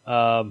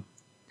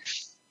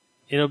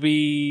 It'll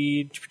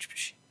be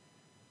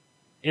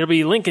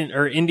Lincoln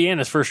or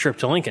Indiana's first trip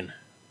to Lincoln.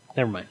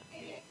 Never mind.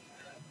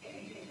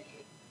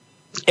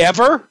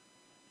 Ever?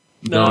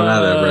 No,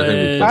 not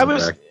ever. I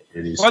think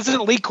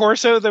wasn't Lee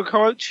Corso the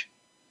coach?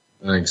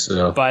 I think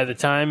so. By the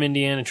time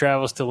Indiana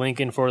travels to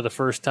Lincoln for the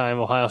first time,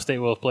 Ohio State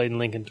will have played in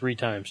Lincoln 3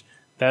 times.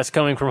 That's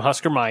coming from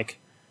Husker Mike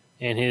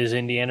and his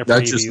Indiana preview.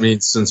 That just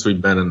means since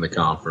we've been in the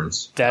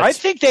conference. I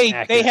think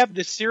they have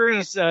the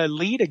serious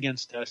lead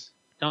against us,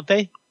 don't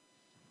they?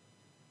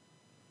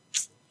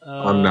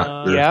 I'm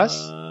not sure.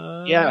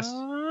 Yes.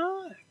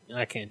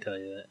 I can't tell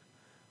you that.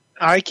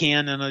 I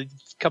can in a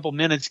couple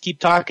minutes. Keep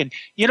talking.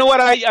 You know what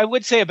I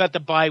would say about the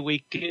bye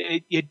week?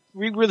 We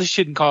really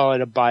shouldn't call it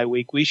a bye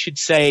week. We should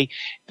say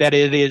that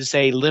it is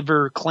a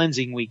liver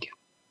cleansing week.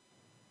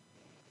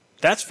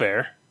 That's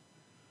fair.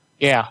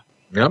 Yeah.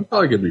 I'm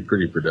probably going to be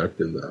pretty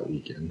productive that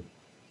weekend.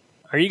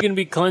 Are you going to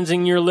be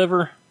cleansing your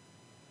liver?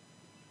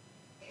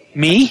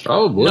 Me?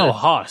 Probably. No,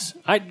 Haas.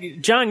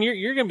 John,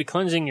 you're going to be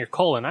cleansing your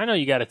colon. I know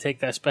you got to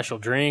take that special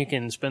drink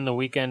and spend the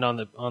weekend on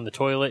the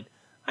toilet.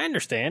 I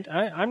understand.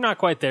 I'm not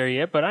quite there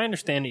yet, but I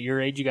understand at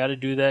your age you got to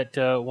do that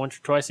once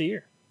or twice a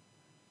year.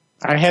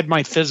 I had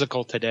my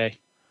physical today.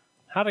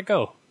 How'd it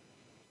go?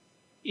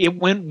 It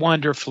went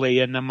wonderfully,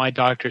 and then my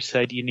doctor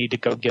said you need to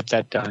go get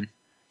that done.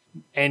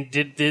 And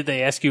did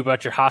they ask you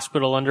about your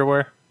hospital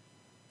underwear?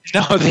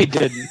 No, they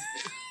didn't.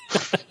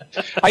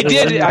 I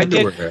did.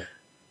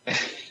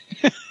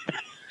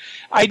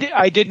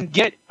 I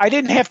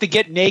didn't have to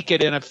get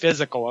naked in a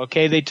physical.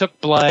 Okay, they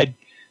took blood.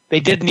 They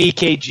did an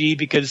EKG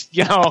because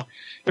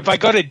if I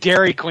go to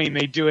Dairy Queen,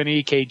 they do an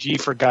EKG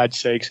for God's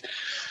sakes.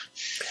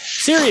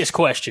 Serious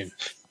question.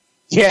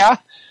 Yeah.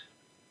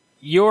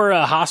 Your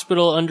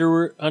hospital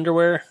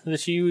underwear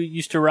that you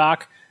used to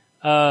rock,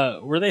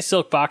 were they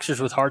silk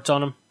boxers with hearts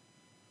on them?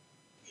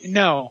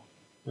 No.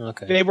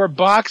 Okay. They were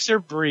boxer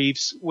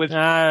briefs with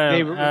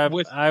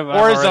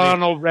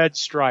horizontal red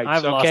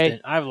stripes.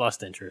 I've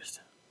lost interest.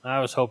 I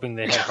was hoping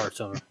they had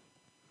hearts on them.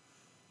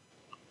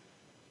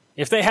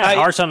 If they had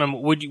hearts on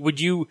them,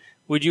 would you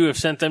have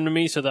sent them to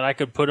me so that I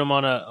could put them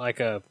on a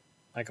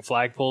like a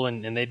flagpole,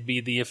 and they'd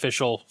be the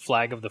official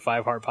flag of the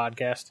Five Heart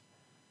Podcast?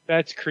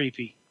 That's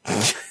creepy.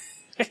 It's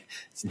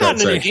not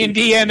That's an actually-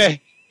 issue.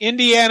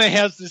 Indiana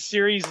has the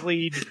series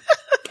lead.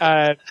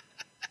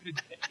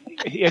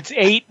 It's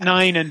 8,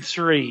 9, and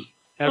 3.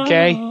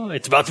 Okay. Oh,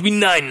 it's about to be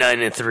 9,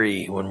 9, and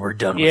 3 when we're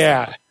done. With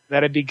Yeah,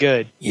 that'd be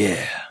good.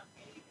 Yeah.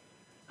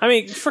 I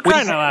mean, for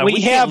crying out loud,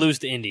 we can't lose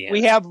to Indiana.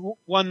 We have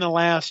won the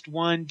last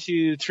 1,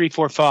 2, 3,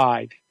 4,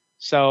 5.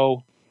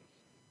 So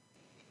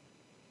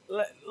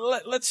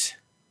Let's.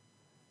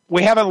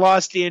 we haven't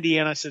lost to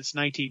Indiana since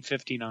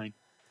 1959.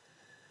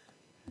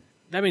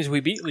 That means we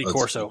beat Lee Let's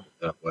Corso.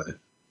 go that way.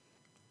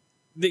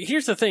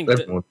 Here's the thing: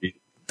 Everyone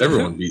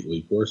beat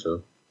Lee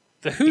Corso.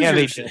 the Yeah,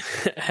 they Hoosiers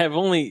have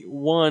only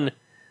won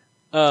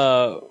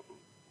 4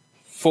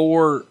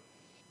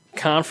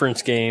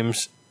 conference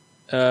games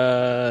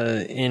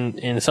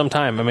in some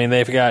time. I mean,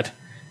 they've got,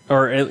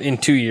 or in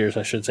 2 years,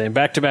 I should say,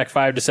 back-to-back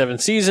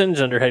 5-7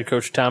 seasons under head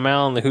coach Tom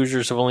Allen. The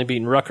Hoosiers have only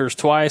beaten Rutgers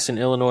twice and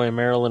Illinois and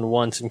Maryland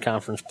once in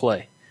conference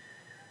play.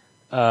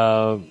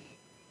 However,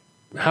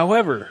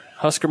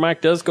 Husker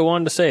Mike does go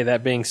on to say,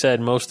 that being said,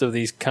 most of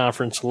these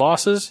conference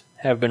losses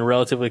have been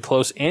relatively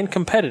close and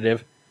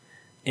competitive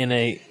in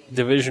a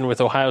division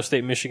with Ohio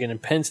State, Michigan,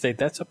 and Penn State.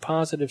 That's a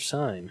positive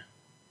sign.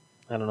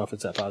 I don't know if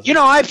it's that positive. You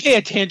know, I pay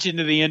attention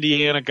to the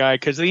Indiana guy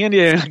because the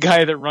Indiana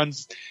guy that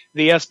runs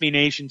the SB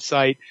Nation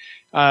site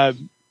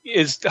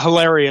is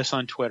hilarious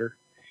on Twitter.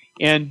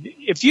 And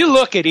if you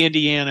look at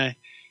Indiana,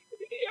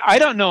 I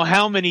don't know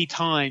how many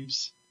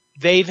times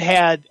they've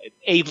had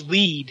a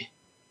lead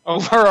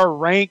over a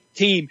ranked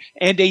team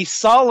and a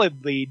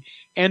solid lead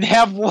and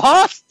have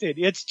lost it.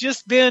 It's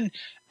just been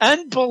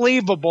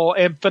unbelievable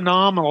and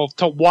phenomenal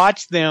to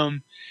watch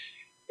them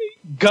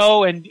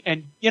go and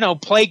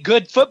play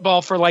good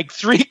football for like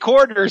 3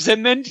 quarters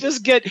and then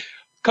just get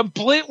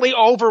completely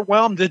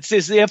overwhelmed. It's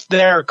as if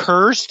they're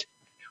cursed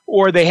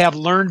or they have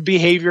learned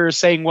behavior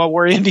saying, well,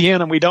 we're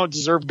Indiana and we don't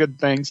deserve good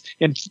things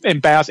in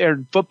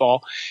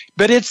football.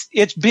 But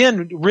it's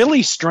been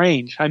really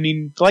strange. I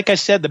mean, like I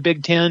said, the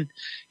Big Ten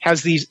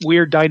has these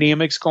weird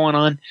dynamics going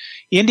on.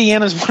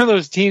 Indiana's one of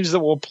those teams that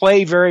will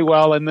play very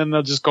well and then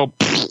they'll just go,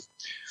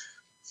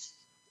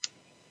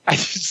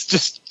 it's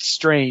just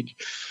strange.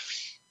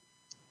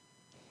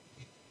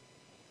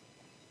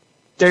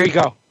 There you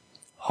go.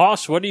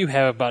 Hoss, what do you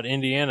have about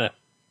Indiana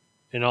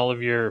in all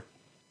of your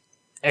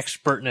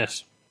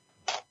expertness?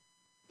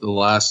 The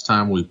last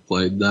time we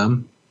played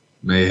them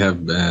may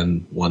have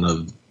been one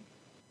of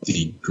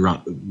the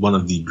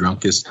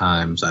drunkest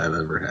times I've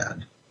ever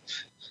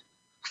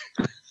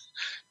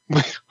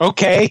had.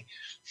 Okay.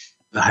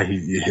 I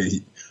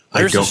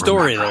There's don't a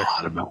story remember there. a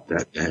lot about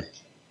that day.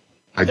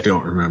 I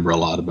don't remember a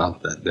lot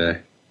about that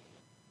day.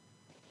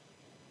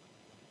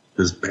 It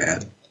was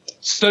bad.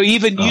 So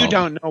even you Oh.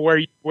 don't know where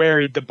you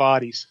buried the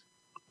bodies.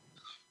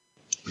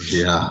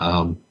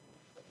 Yeah.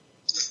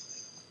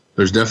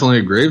 There's definitely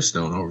a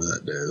gravestone over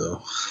that day,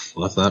 though.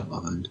 Left that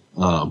behind.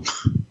 Well,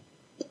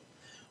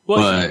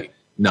 But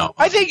no.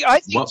 I think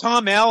What-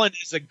 Tom Allen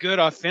is a good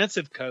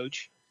offensive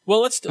coach.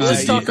 let's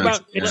He's a talk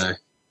about defensive guy.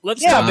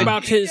 let's Yeah, talk but-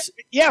 about his.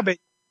 Yeah, but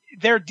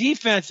their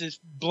defense is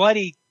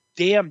bloody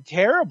damn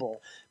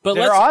terrible. But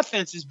Their let's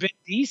offense has been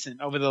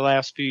decent over the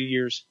last few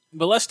years.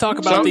 talk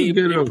about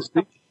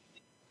the.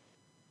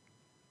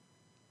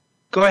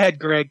 Go ahead,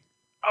 Greg.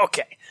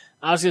 Okay.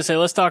 I was going to say,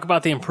 let's talk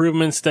about the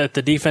improvements that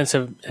the defense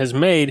has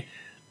made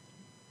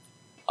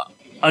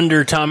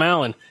under Tom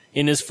Allen.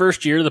 In his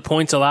first year, the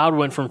points allowed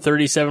went from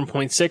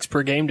 37.6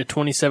 per game to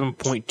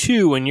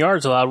 27.2, and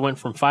yards allowed went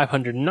from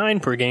 509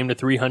 per game to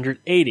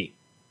 380.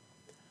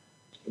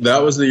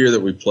 That was the year that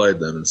we played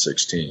them in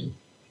 16.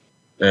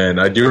 And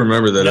I do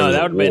remember that No, it was that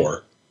a would've been-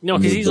 war. No,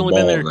 because Moved he's the only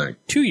been ball there in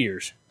that- 2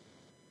 years.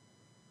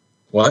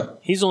 What?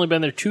 He's only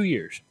been there 2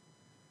 years.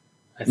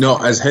 I No,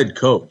 think. as head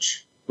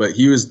coach. But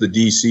he was the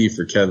DC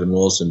for Kevin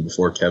Wilson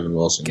before Kevin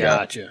Wilson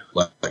Gotcha.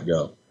 got let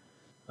go.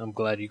 I'm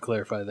glad you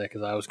clarified that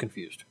because I was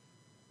confused.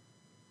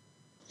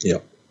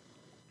 Yep.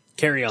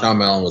 Carry on.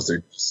 Tom Allen was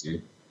their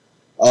DC.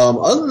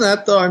 Other than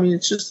that, though, I mean,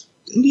 it's just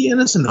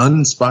Indiana's an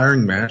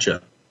uninspiring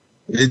matchup.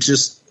 It's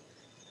just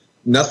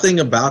nothing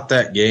about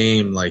that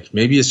game. Like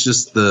maybe it's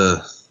just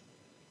the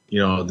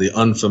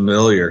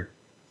unfamiliar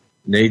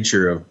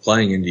nature of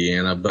playing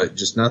Indiana, but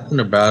just nothing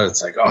about it.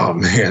 It's like, oh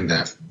man,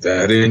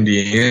 that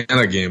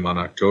Indiana game on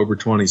October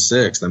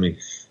 26th. I mean,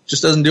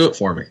 just doesn't do it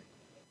for me.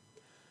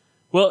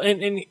 Well,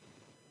 and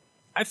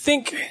I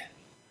think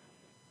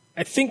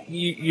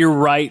you're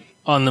right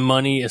on the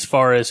money as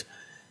far as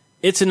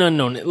it's an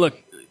unknown.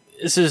 Look,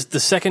 this is the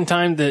second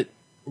time that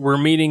we're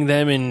meeting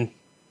them in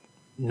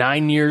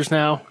 9 years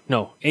now.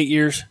 No, 8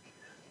 years.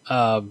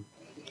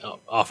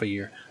 Off a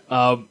year.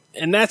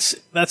 And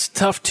that's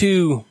tough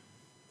to.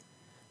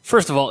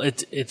 First of all,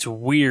 it's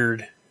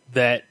weird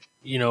that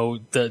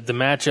the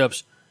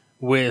matchups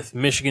with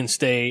Michigan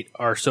State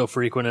are so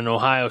frequent and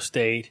Ohio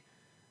State,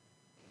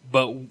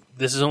 but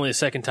this is only the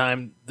second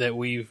time that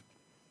we've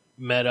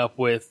met up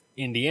with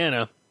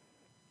Indiana,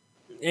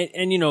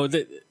 and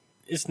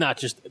it's not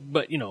just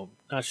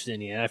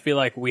Indiana. I feel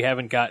like we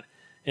haven't got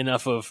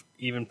enough of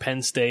even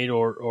Penn State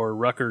or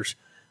Rutgers.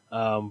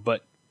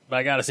 But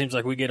by God, it seems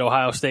like we get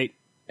Ohio State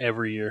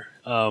every year.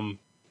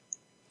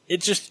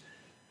 It's just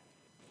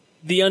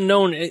the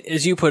unknown,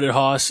 as you put it,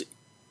 Hoss.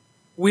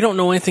 We don't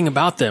know anything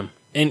about them.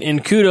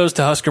 And kudos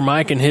to Husker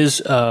Mike and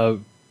his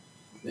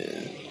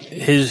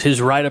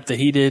write-up that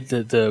he did,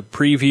 the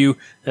preview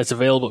that's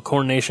available at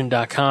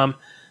cornnation.com.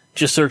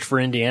 Just search for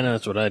Indiana.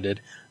 That's what I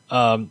did.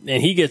 And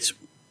he gets,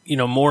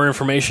 more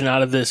information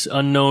out of this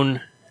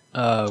unknown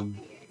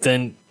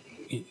than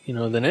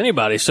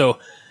anybody. So,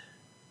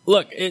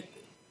 look,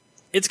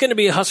 it's going to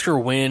be a Husker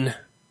win.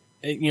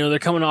 They're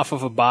coming off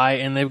of a bye,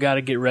 and they've got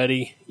to get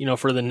ready,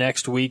 for the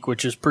next week,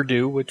 which is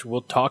Purdue, which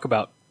we'll talk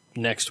about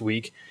next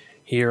week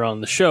here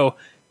on the show.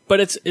 But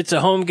it's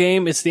a home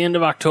game. It's the end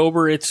of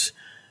October.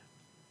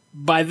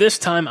 By this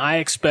time, I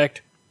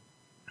expect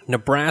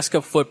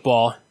Nebraska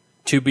football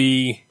to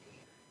be,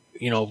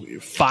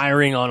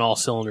 firing on all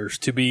cylinders,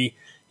 to be,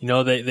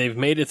 they've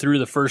made it through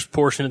the first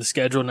portion of the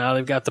schedule. Now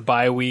they've got the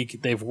bye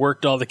week. They've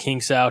worked all the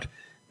kinks out.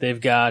 They've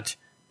got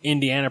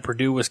Indiana,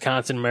 Purdue,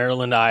 Wisconsin,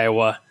 Maryland,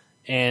 Iowa.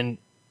 And,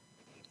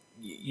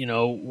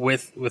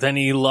 with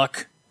any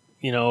luck,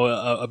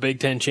 a Big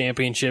Ten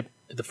championship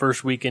the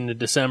first weekend of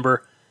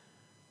December,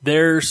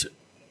 there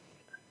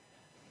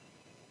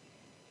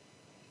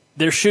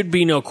should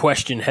be no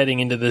question heading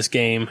into this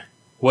game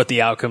what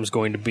the outcome is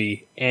going to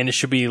be. And it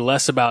should be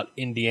less about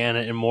Indiana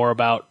and more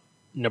about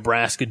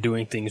Nebraska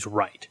doing things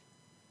right.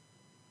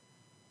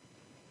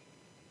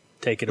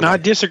 Take it away.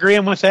 Not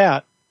disagreeing with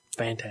that.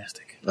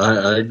 Fantastic.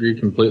 I agree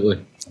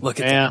completely. Look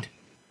at that.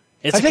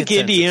 I think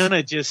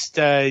Indiana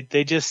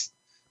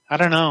I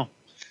don't know.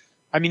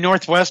 I mean,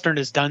 Northwestern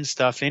has done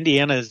stuff.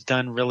 Indiana has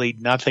done really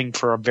nothing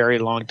for a very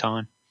long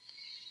time.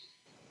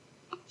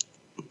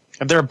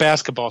 And they're a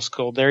basketball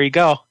school. There you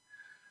go.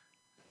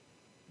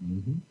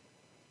 Mm-hmm.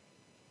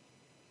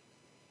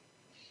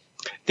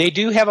 They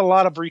do have a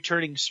lot of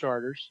returning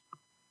starters.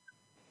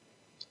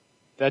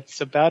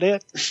 That's about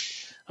it.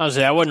 I was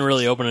saying, I wasn't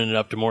really opening it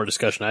up to more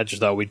discussion. I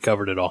just thought we'd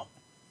covered it all.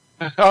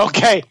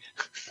 Okay.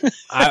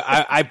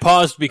 I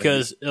paused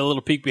because a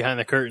little peek behind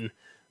the curtain.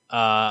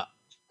 I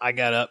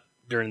got up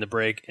during the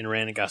break and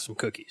ran and got some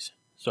cookies.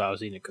 So I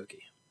was eating a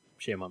cookie.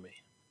 Shame on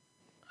me.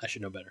 I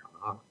should know better.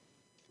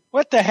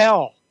 What the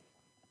hell?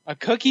 A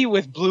cookie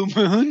with Blue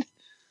Moon?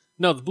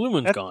 No, the Blue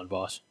Moon's gone,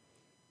 boss.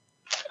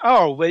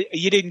 Oh, wait,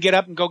 you didn't get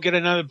up and go get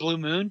another Blue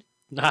Moon?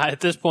 Nah, at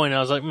this point, I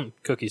was like,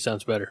 cookie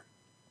sounds better.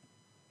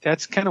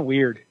 That's kind of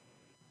weird.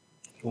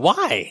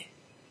 Why?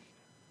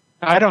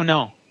 I don't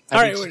know. All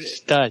right, it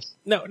just does.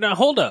 No,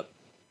 hold up.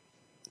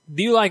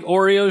 Do you like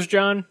Oreos,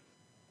 John?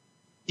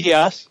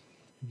 Yes.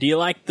 Do you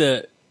like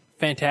the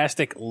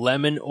fantastic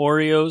lemon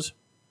Oreos?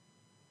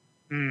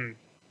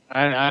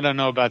 I don't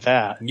know about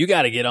that. You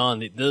got to get on.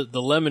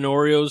 The lemon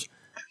Oreos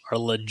are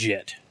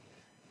legit.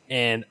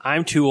 And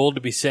I'm too old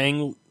to be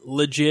saying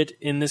legit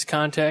in this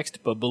context,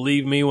 but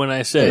believe me when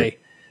I say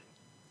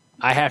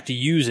I have to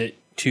use it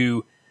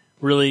to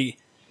really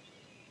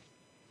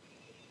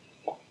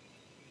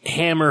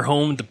hammer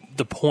home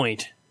the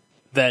point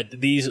that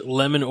these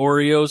lemon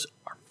Oreos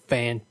are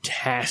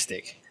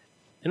fantastic.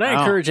 And I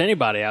encourage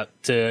anybody out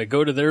to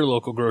go to their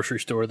local grocery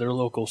store, their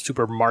local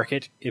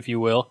supermarket, if you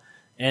will,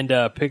 and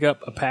pick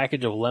up a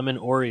package of lemon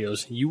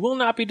Oreos. You will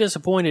not be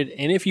disappointed,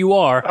 and if you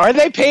are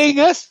they paying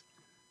us?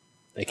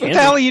 They can. What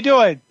the hell are you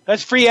doing?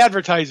 That's free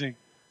advertising.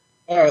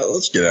 All right,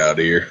 let's get out of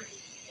here.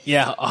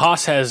 Yeah,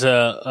 Haas has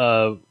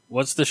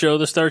what's the show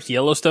that starts?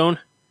 Yellowstone?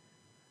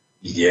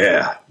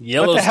 Yeah.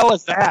 What the hell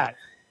is that?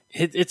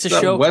 It's a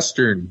That show.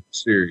 Western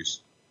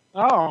series.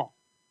 Oh.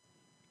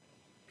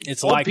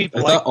 It's Old like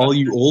people I like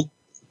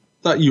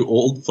thought you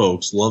old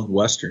folks loved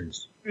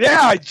Westerns.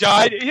 Yeah,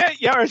 John. Yeah.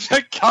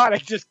 God, I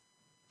just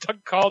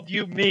called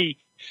you me.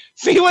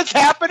 See what's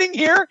happening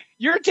here?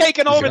 You're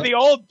taking over the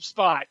old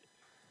spot.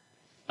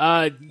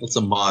 It's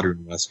a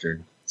modern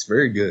Western. It's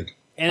very good.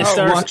 And it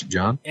stars, watch it,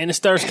 John. And it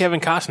stars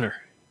Kevin Costner.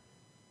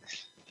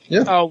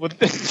 Yeah. Oh,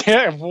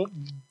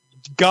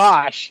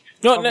 gosh.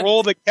 No,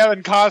 role that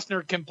Kevin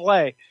Costner can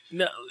play.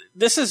 No,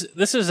 this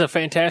is a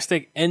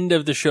fantastic end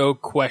of the show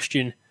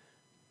question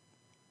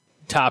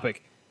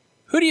topic.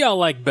 Who do y'all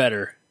like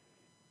better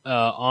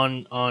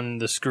on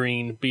the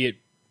screen, be it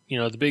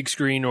the big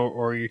screen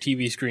or your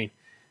TV screen?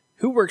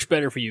 Who works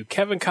better for you,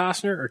 Kevin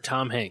Costner or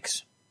Tom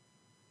Hanks?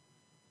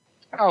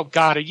 Oh,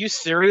 God, are you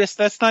serious?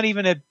 That's not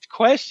even a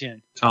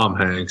question. Tom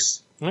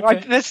Hanks.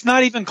 Okay. That's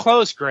not even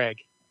close, Greg.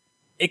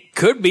 It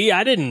could be.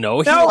 I didn't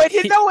know.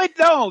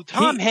 No.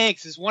 Tom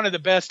Hanks is one of the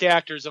best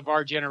actors of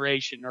our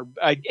generation, or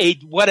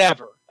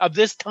whatever, of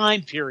this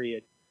time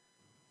period.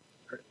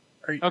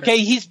 Okay,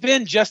 he's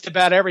been just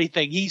about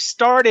everything. He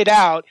started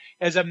out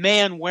as a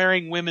man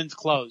wearing women's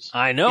clothes.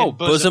 I know,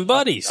 bosom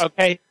buddies.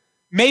 Okay,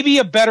 maybe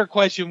a better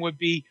question would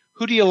be,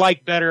 who do you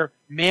like better,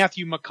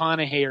 Matthew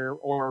McConaughey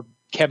or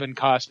Kevin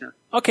Costner?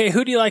 Okay,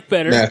 who do you like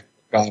better?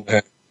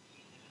 Yeah.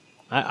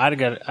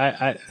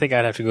 I think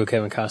I'd have to go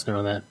Kevin Costner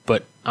on that,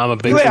 but I'm a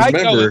big. I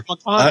was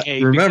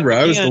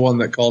the one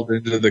that called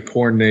into the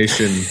Corn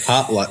Nation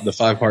hotline, the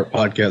 5 Heart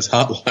Podcast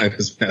hotline,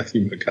 as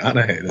Matthew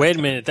McConaughey. Wait a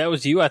minute, that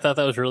was you? I thought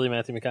that was really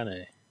Matthew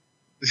McConaughey.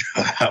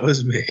 That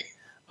was me.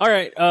 All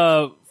right,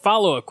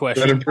 follow-up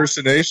question.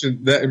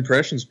 That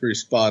impression's pretty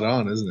spot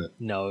on, isn't it?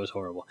 No, it was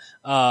horrible.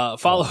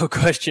 Follow-up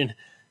question: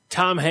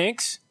 Tom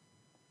Hanks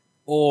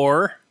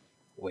or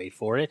wait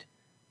for it,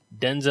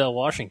 Denzel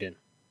Washington?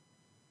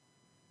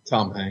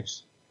 Tom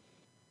Hanks.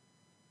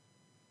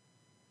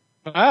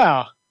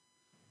 Wow.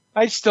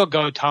 I'd still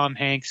go Tom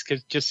Hanks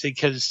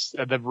because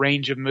of the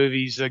range of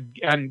movies,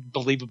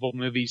 unbelievable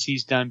movies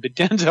he's done. But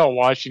Denzel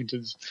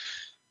Washington's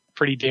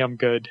pretty damn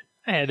good.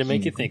 I had to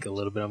make you think a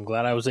little bit. I'm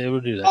glad I was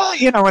able to do that. Well,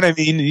 you know what I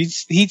mean.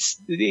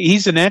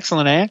 He's an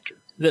excellent actor.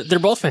 They're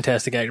both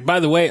fantastic actors.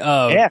 By the way,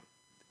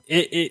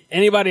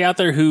 anybody out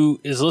there who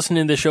is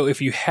listening to the show,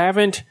 if you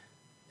haven't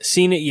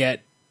seen it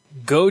yet,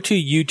 go to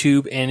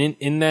YouTube and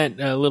in that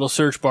little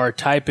search bar,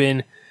 type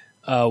in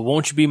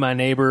Won't You Be My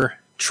Neighbor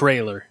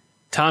trailer.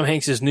 Tom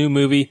Hanks' new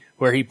movie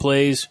where he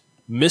plays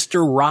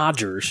Mr.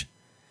 Rogers,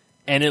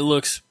 and it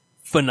looks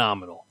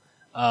phenomenal.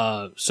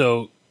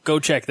 So go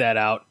check that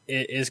out.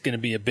 It's going to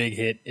be a big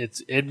hit.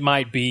 It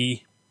might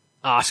be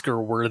Oscar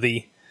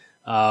worthy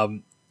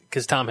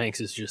because Tom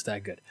Hanks is just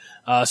that good.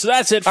 So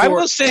that's it for... I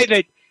will say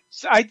that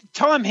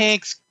Tom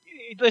Hanks,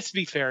 let's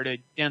be fair to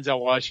Denzel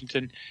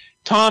Washington,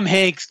 Tom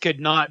Hanks could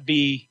not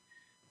be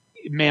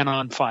Man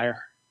on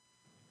Fire.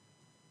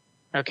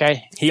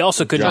 Okay? He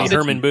also couldn't be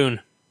Herman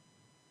Boone.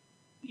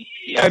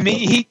 I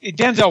mean,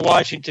 Denzel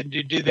Washington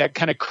to do that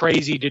kind of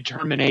crazy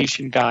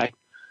determination guy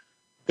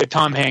that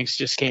Tom Hanks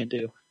just can't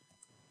do.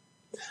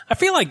 I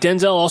feel like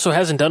Denzel also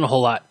hasn't done a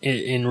whole lot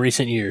in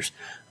recent years.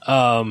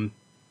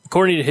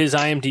 According to his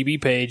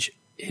IMDb page,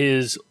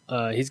 he's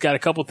got a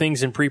couple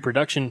things in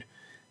pre-production.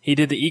 He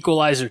did The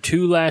Equalizer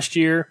 2 last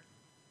year,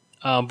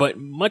 but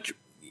much...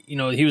 You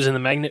know, he was in the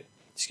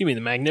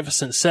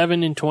Magnificent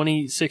Seven in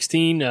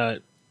 2016.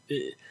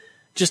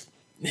 Just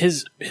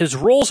his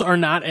roles are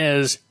not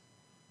as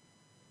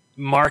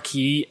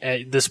marquee.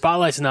 The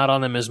spotlight's not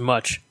on them as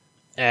much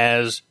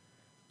as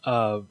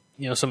some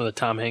of the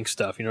Tom Hanks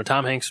stuff. You know,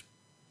 Tom Hanks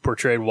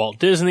portrayed Walt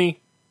Disney.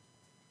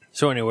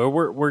 So anyway,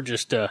 we're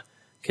just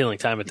killing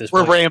time at this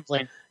point. We're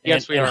rambling.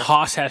 Yes, we are. And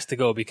Haas has to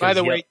go because by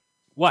the way,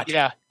 what?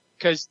 Yeah,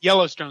 because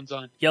Yellowstone's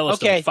on.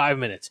 Yellowstone, okay. 5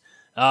 minutes.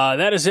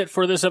 That is it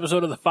for this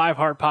episode of the 5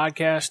 Heart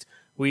Podcast.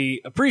 We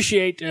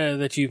appreciate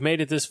that you've made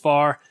it this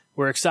far.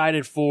 We're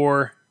excited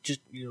for just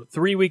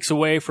 3 weeks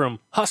away from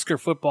Husker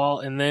football,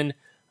 and then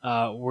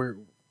we're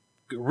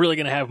really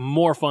going to have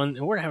more fun.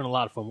 And we're having a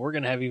lot of fun. We're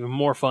going to have even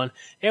more fun,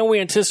 and we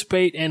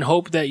anticipate and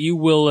hope that you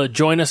will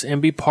join us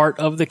and be part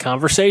of the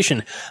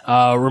conversation.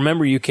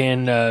 Remember, you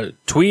can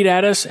tweet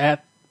at us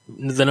at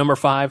the number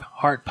 5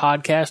 Heart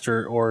Podcast,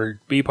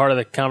 or be part of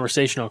the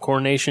conversation on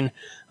Corn Nation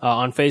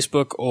on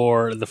Facebook,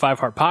 or the 5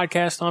 Heart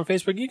Podcast on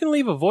Facebook. You can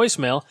leave a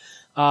voicemail,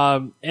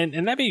 and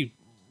that'd be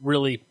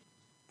really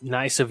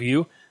nice of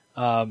you.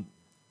 The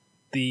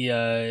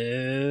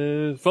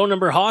phone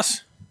number,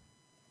 Haas?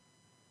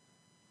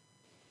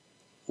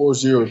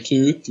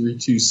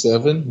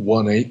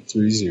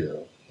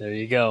 402-327-1830. There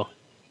you go.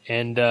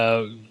 And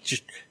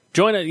just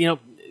join it.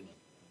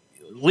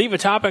 Leave a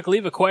topic,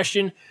 leave a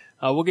question.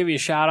 We'll give you a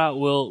shout out.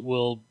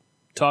 We'll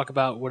talk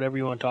about whatever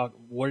you want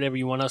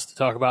us to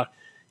talk about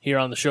here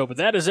on the show. But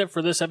that is it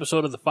for this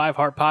episode of the 5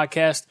 Heart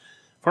Podcast.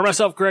 For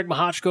myself, Greg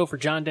Mahochko, for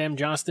John Dam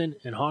Johnston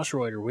and Haas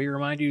Reuter, we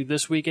remind you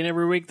this week and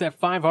every week that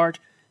 5 Heart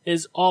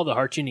is all the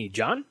heart you need.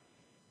 John?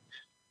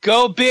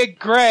 Go big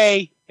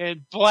gray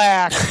and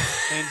black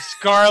and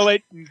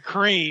scarlet and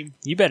cream.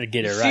 You better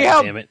get it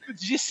right, damn it.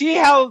 Did you see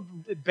how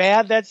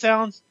bad that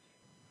sounds?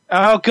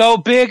 Oh, go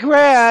big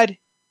red.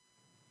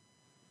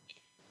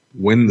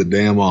 Win the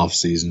damn off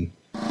season.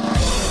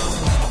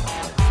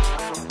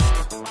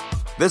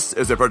 This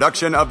is a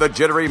production of the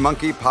Jittery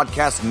Monkey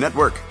Podcast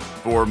Network.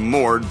 For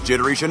more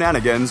jittery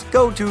shenanigans,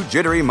 go to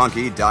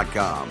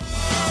jitterymonkey.com.